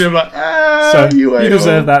just watching him like, you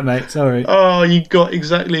deserve that, mate. Sorry. Oh, you got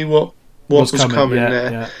exactly what was coming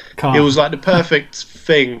there. Yeah. It was like the perfect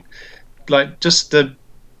thing. Like, just I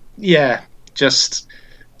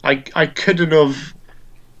couldn't have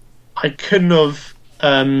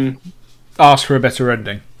asked for a better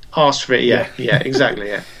ending. Asked for it, yeah, exactly,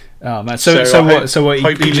 yeah. Oh man, so what?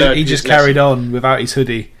 He just carried on without his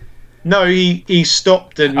hoodie. No, he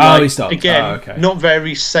stopped and he stopped again. Oh, okay. Not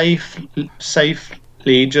very safely,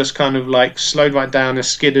 just kind of like slowed right down and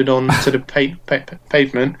skidded onto the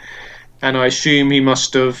pavement. And I assume he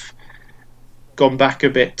must have gone back a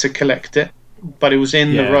bit to collect it, but it was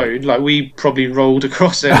in the road. Like, we probably rolled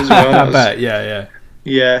across it as well. I bet, yeah.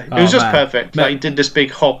 It was just perfect. Like, he did this big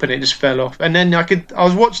hop and it just fell off, and then I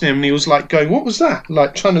was watching him and he was like going, "What was that?"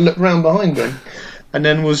 Like, trying to look round behind him, and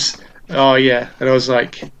then and I was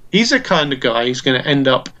like, he's the kind of guy who's going to end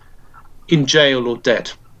up in jail or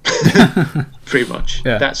dead. Pretty much.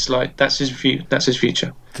 Yeah. That's his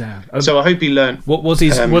future. Damn. So I hope he learned. What was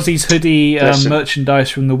his hoodie merchandise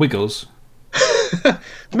from the Wiggles?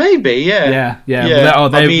 Maybe, yeah.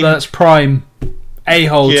 That's prime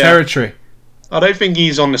a-hole territory. I don't think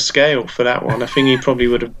he's on the scale for that one. I think he probably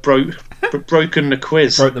would have broken the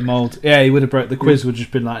quiz. Broke the mould. Yeah, he would have broke the quiz. Would have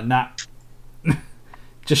just been like, nah.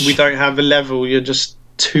 We don't have a level. You're just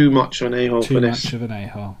too much of an a-hole for this. Too much of an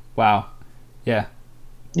a-hole. Wow. Yeah.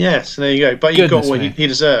 Yeah, so there you go. But he got what he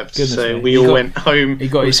deserved. So we all went home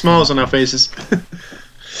with smiles on our faces.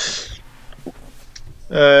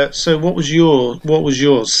 So what was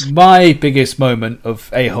yours? My biggest moment of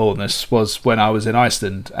a-holeness was when I was in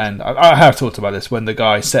Iceland, and I have talked about this, when the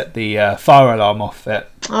guy set the fire alarm off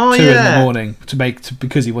at 2 in the morning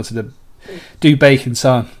because he wanted to do bacon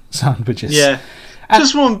sandwiches. Yeah.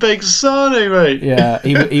 Just one big sarnie, mate. Yeah,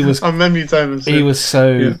 he was. I remember you telling us. He was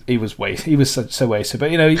so wasted.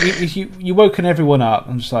 But you woken everyone up.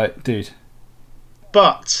 I'm just like, dude.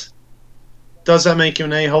 But does that make him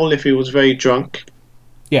an a-hole if he was very drunk?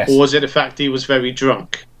 Yes. Or was it the fact he was very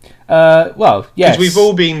drunk? Well, yes. Because we've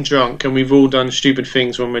all been drunk and we've all done stupid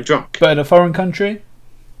things when we're drunk. But in a foreign country?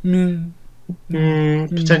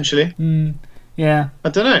 Potentially. Yeah. I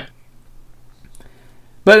don't know.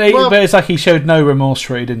 But it's like he showed no remorse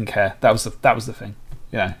for it. He didn't care. That was the thing.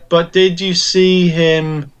 Yeah. But did you see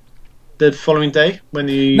him the following day when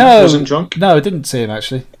he wasn't drunk? No, I didn't see him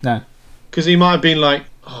actually. No. Because he might have been like,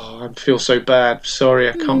 "Oh, I feel so bad. Sorry,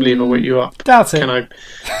 I can't believe I woke you up. Doubt it. Can I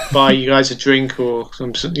buy you guys a drink or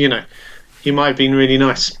something?" You know, he might have been really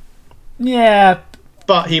nice. Yeah.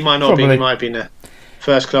 But he might not be. He might have been a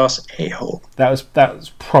first class a-hole. That was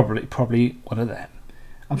probably one of them.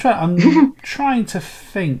 I'm trying to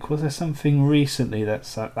think. Was there something recently that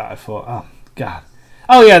I thought, oh god,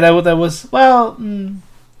 oh yeah, there was. Well,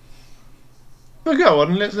 well, go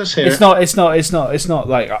on. Let's hear it. It's not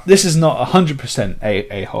like this is not 100%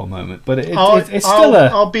 a-hole moment, but it's still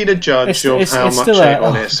I'll be the judge of how much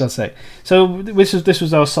a-hole is. God's sake. So this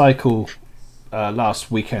was our cycle last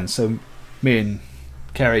weekend. So me and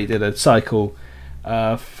Kerry did a cycle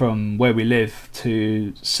from where we live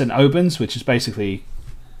to St Albans, which is basically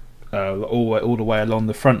all the way along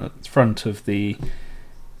the front of the.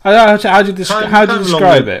 How do you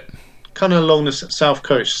describe it? Kind of along the south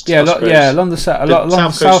coast. Yeah, along the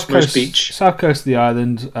south coast beach, south coast of the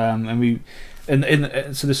island, and we.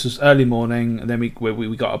 So this was early morning, and then we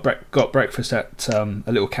got breakfast at a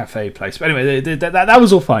little cafe place. But anyway, that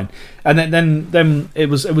was all fine. And then it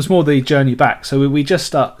was more the journey back. So we just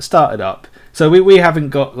started up. So we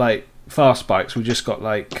haven't got like fast bikes. We just got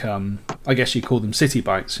like I guess you call them city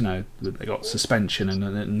bikes. You know, they got suspension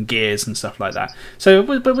and gears and stuff like that. So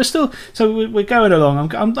but we're going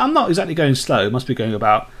along. I'm not exactly going slow. Must be going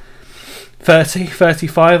about 30,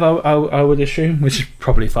 35, I would assume, which is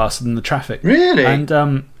probably faster than the traffic. Really? And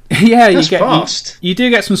yeah, that's fast. You do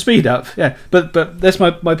get some speed up. Yeah, but that's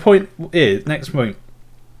my point. Next point.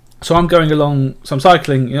 So I'm going along. So I'm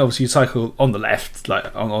cycling. You know, obviously, you cycle on the left,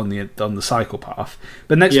 like on the cycle path.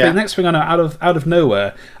 But next thing I know, out of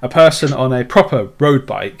nowhere, a person on a proper road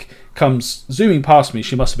bike comes zooming past me.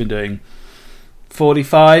 She must have been doing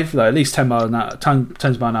 45, like at least 10 miles an hour, 10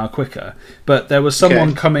 mile an hour quicker. But there was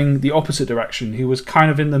someone coming the opposite direction who was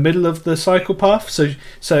kind of in the middle of the cycle path.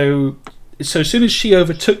 So as soon as she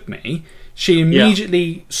overtook me, she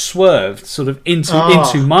immediately swerved sort of into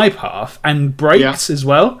my path and braked as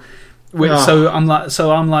well. So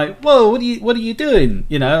I'm like, whoa, what are you doing?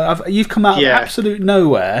 You know, you've come out of absolute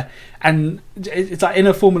nowhere, and it's like in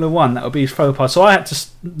a Formula One that would be faux pas. So I had to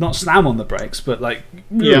not slam on the brakes, but like,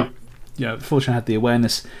 fortunately I had the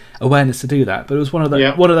awareness to do that. But it was one of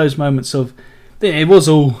those moments of it was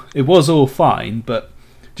all fine, but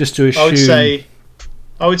just to assume.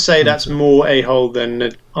 I would say that's more a-hole than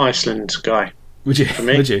the Iceland guy. Would you? For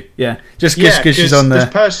me. Would you? Yeah. Just because she's on this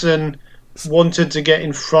person wanted to get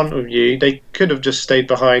in front of you. They could have just stayed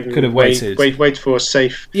behind. Could have waited. Wait for a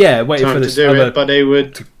safe. Yeah, wait time for to do it. But they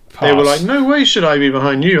were like, no way should I be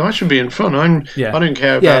behind you. I should be in front. I don't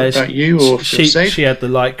care about you or if you're safe. She had the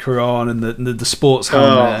Lycra on and the sports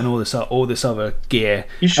helmet and all this other gear.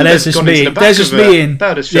 You should have gone into the back there's just of me in. That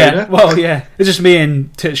would have shown her. Well, yeah. It's just me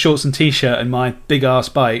in shorts and t-shirt and my big ass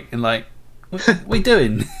bike and like, what are we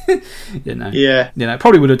doing? Yeah.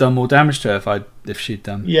 Probably would have done more damage to her if she'd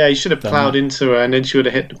done. Yeah, you should have ploughed into her and then she would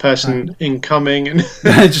have hit the person incoming and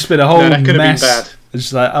just been a whole that could have mess. been bad. It's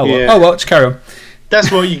just like, well, just carry on.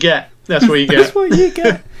 That's what you get. That's what you get. That's what you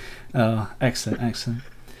get. Oh, excellent.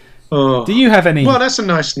 Oh. Do you have any? Well, that's a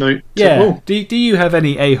nice note. Do you have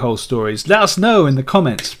any a-hole stories? Let us know in the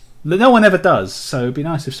comments. No one ever does, so it'd be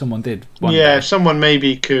nice if someone did. If someone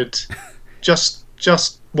maybe could just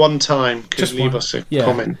one time leave us a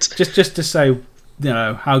comment. Just to say,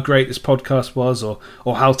 how great this podcast was, or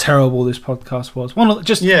how terrible this podcast was.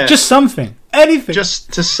 Just something, anything.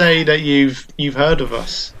 Just to say that you've heard of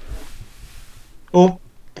us, or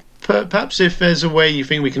perhaps if there's a way you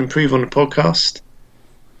think we can improve on the podcast.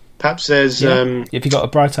 Perhaps there's if you got a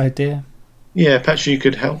bright idea. Yeah, perhaps you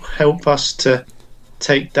could help us to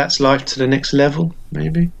take That's Life to the next level.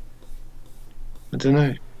 Maybe. I don't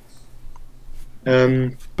know.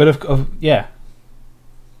 But yeah.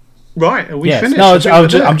 Right, are we finished? No,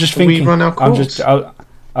 I'm just thinking. We run our course? I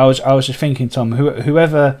was just thinking, Tom.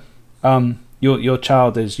 Whoever your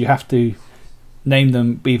child is, you have to name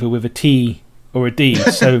them either with a T or a D.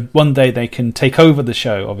 So one day they can take over the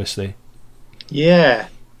show. Obviously. Yeah.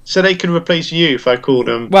 So they can replace you if I call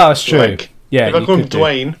them. Well, that's true. If I call them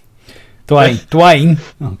Dwayne. Dwayne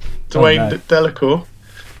Delacour.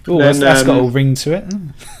 Oh, that's got a ring to it.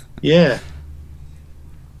 Yeah.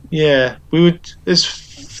 Yeah, we would. It's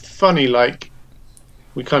funny, like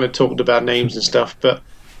we kind of talked about names and stuff, but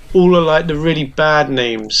all of like the really bad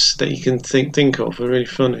names that you can think of are really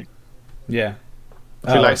funny. Yeah,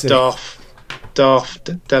 I feel like Darth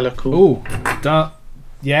Delacour. Oh,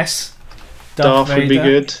 yes, Darth would be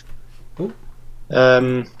good. Ooh.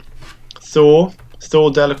 Thor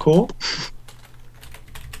Delacour.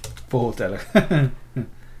 Thor Delacour.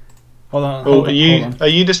 Hold on. Are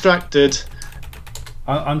you distracted?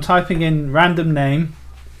 I'm typing in random name.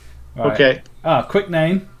 Right. Okay. Quick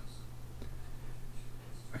name.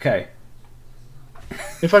 Okay.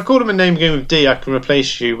 If I call them a name beginning with D, I can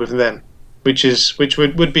replace you with them, which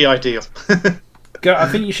would be ideal. I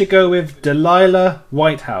think you should go with Delilah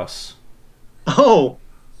Whitehouse. Oh,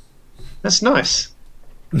 that's nice.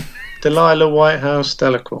 Delilah Whitehouse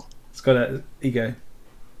Delacour. It's got a ego.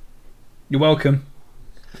 You're welcome.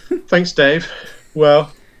 Thanks, Dave.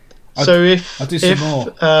 Well. So if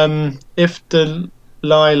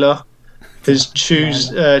Delilah has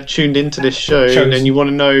tuned into this show and you want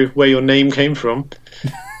to know where your name came from,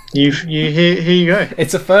 here you go.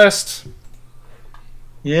 It's a first.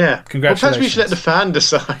 Yeah. Congratulations. Well, perhaps we should let the fan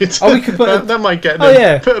decide. Oh, we could put that might get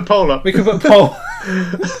them. Put a poll up. We could put a poll.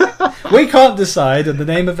 We can't decide on the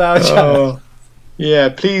name of our channel. Yeah,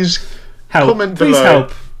 please comment below. Please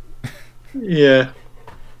help. Yeah.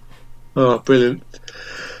 Oh, brilliant.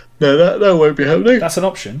 No, that won't be happening. That's an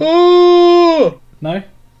option. Oh! No?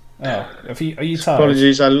 Oh. Are you tired?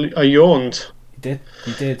 Apologies, I yawned. You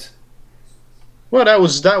did. Well, that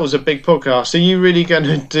was a big podcast. Are you really going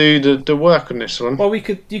to do the work on this one? Well, you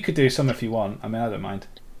could do some if you want. I mean, I don't mind.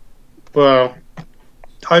 Well,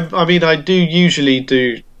 I mean, I do usually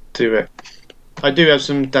do it. I do have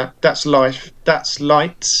some that's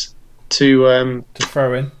lights to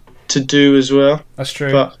throw in to do as well. That's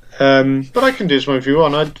true. But I can do this one if you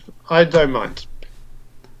want. I don't mind.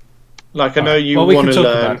 Like I know you want to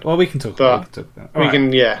learn. Well, we can talk about it. We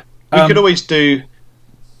could always do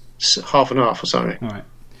half and half or something. All right.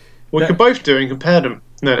 We could both do it and compare them.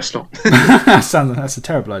 No, that's not. That's a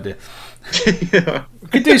terrible idea. Yeah. We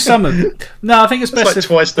could do some of it. No, I think it's best. Like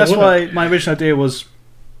twice the that's work. why my original idea was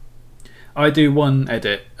I do one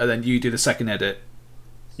edit and then you do the second edit.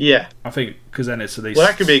 Yeah, I think because then it's at least. well,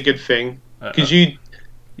 that could be a good thing because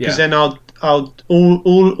yeah. then I'll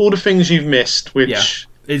all the things you've missed, which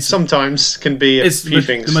sometimes can be a few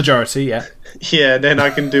things. The majority, yeah. Yeah, then I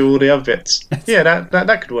can do all the other bits. Yeah,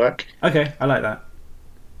 that could work. Okay, I like that.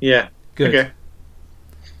 Yeah, good. Okay.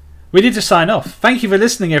 We need to sign off. Thank you for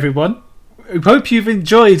listening, everyone. We hope you've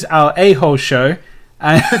enjoyed our A-hole show.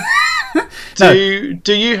 Do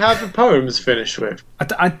you have a poem to finish with?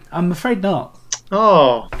 I'm afraid not.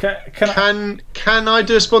 Oh, can I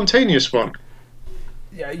do a spontaneous one?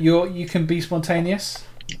 Yeah, you can be spontaneous.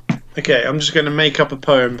 Okay, I'm just going to make up a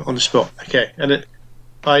poem on the spot. Okay, and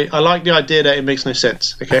I like the idea that it makes no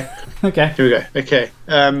sense. Okay. Okay. Here we go. Okay.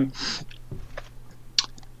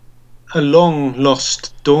 A long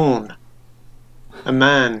lost dawn. A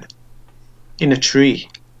man in a tree.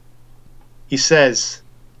 He says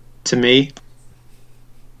to me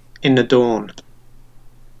in the dawn.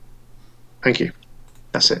 Thank you.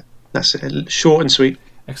 That's it. Short and sweet.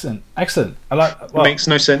 Excellent. I like. Well, it makes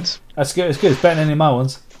no sense. That's good. It's good. It's better than any of my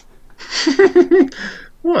ones.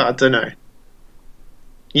 Well, I don't know.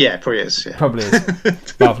 Yeah, it probably is. Yeah. Probably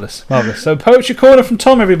is. Marvellous. So, Poetry Corner from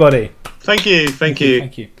Tom, everybody. Thank you.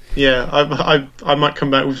 Yeah, I might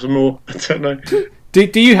come back with some more. I don't know.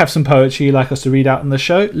 Do you have some poetry you'd like us to read out on the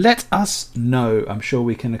show? Let us know. I'm sure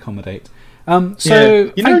we can accommodate. When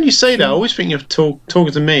you say that, I always think you're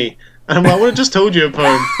talking to me. And I'm like, well, I just told you a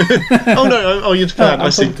poem. Oh, no. Oh, you're the fan. I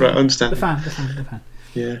see. Right, I understand. The fan.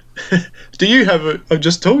 Yeah. Do you have a... I've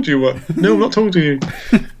just told you what. No, I'm not talking to you.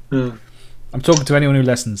 Oh. I'm talking to anyone who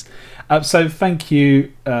listens. So thank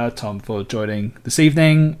you, Tom, for joining this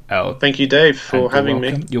evening. Thank you, Dave, for having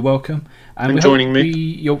me. You're welcome. And joining me.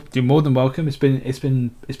 You're more than welcome. It's been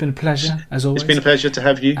a pleasure, as always. It's been a pleasure to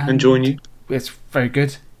have you and join you. It's very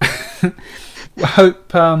good.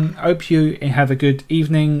 Hope you have a good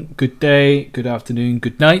evening, good day, good afternoon,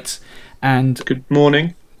 good night, and good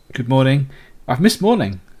morning. Good morning. I've missed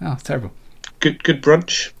morning. Oh, it's terrible. Good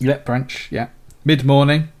brunch. Yeah, brunch. Yeah.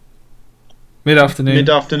 Mid-morning.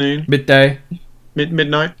 Mid-afternoon. Midday.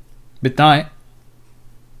 Midnight.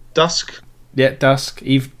 Dusk. Yeah, dusk.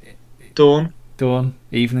 Dawn.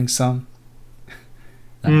 Evening sun.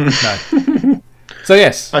 No. So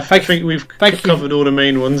yes, I think we've covered all the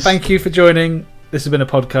main ones. Thank you for joining. This has been a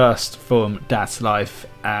podcast from That's Life,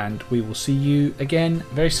 and we will see you again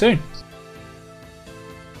very soon.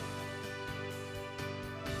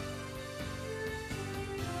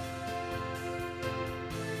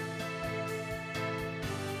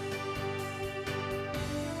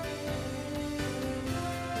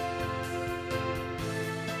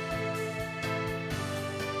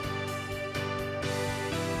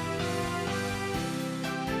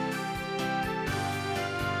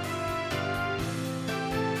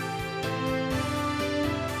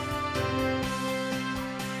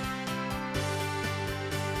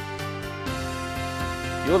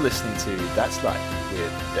 You're listening to That's Life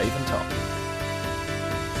with Dave and Tom.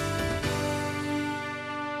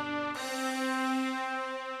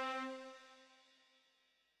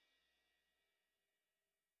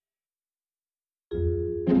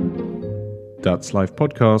 That's Life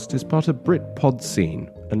podcast is part of Britpod Scene,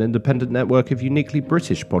 an independent network of uniquely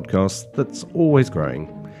British podcasts that's always growing.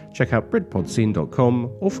 Check out BritpodScene.com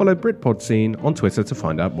or follow Britpod Scene on Twitter to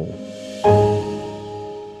find out more.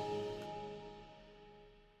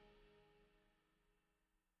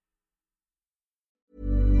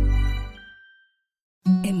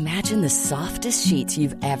 Imagine the softest sheets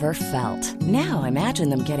you've ever felt. Now imagine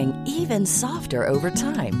them getting even softer over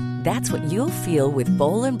time. That's what you'll feel with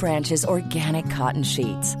Boll & Branch's organic cotton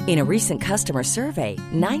sheets. In a recent customer survey,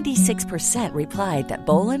 96% replied that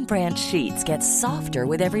Boll & Branch sheets get softer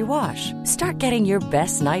with every wash. Start getting your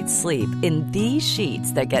best night's sleep in these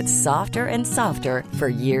sheets that get softer and softer for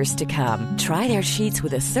years to come. Try their sheets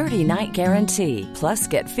with a 30-night guarantee. Plus,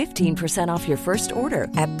 get 15% off your first order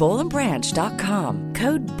at bollandbranch.com.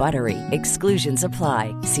 Code BUTTERY. Exclusions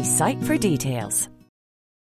apply. See site for details.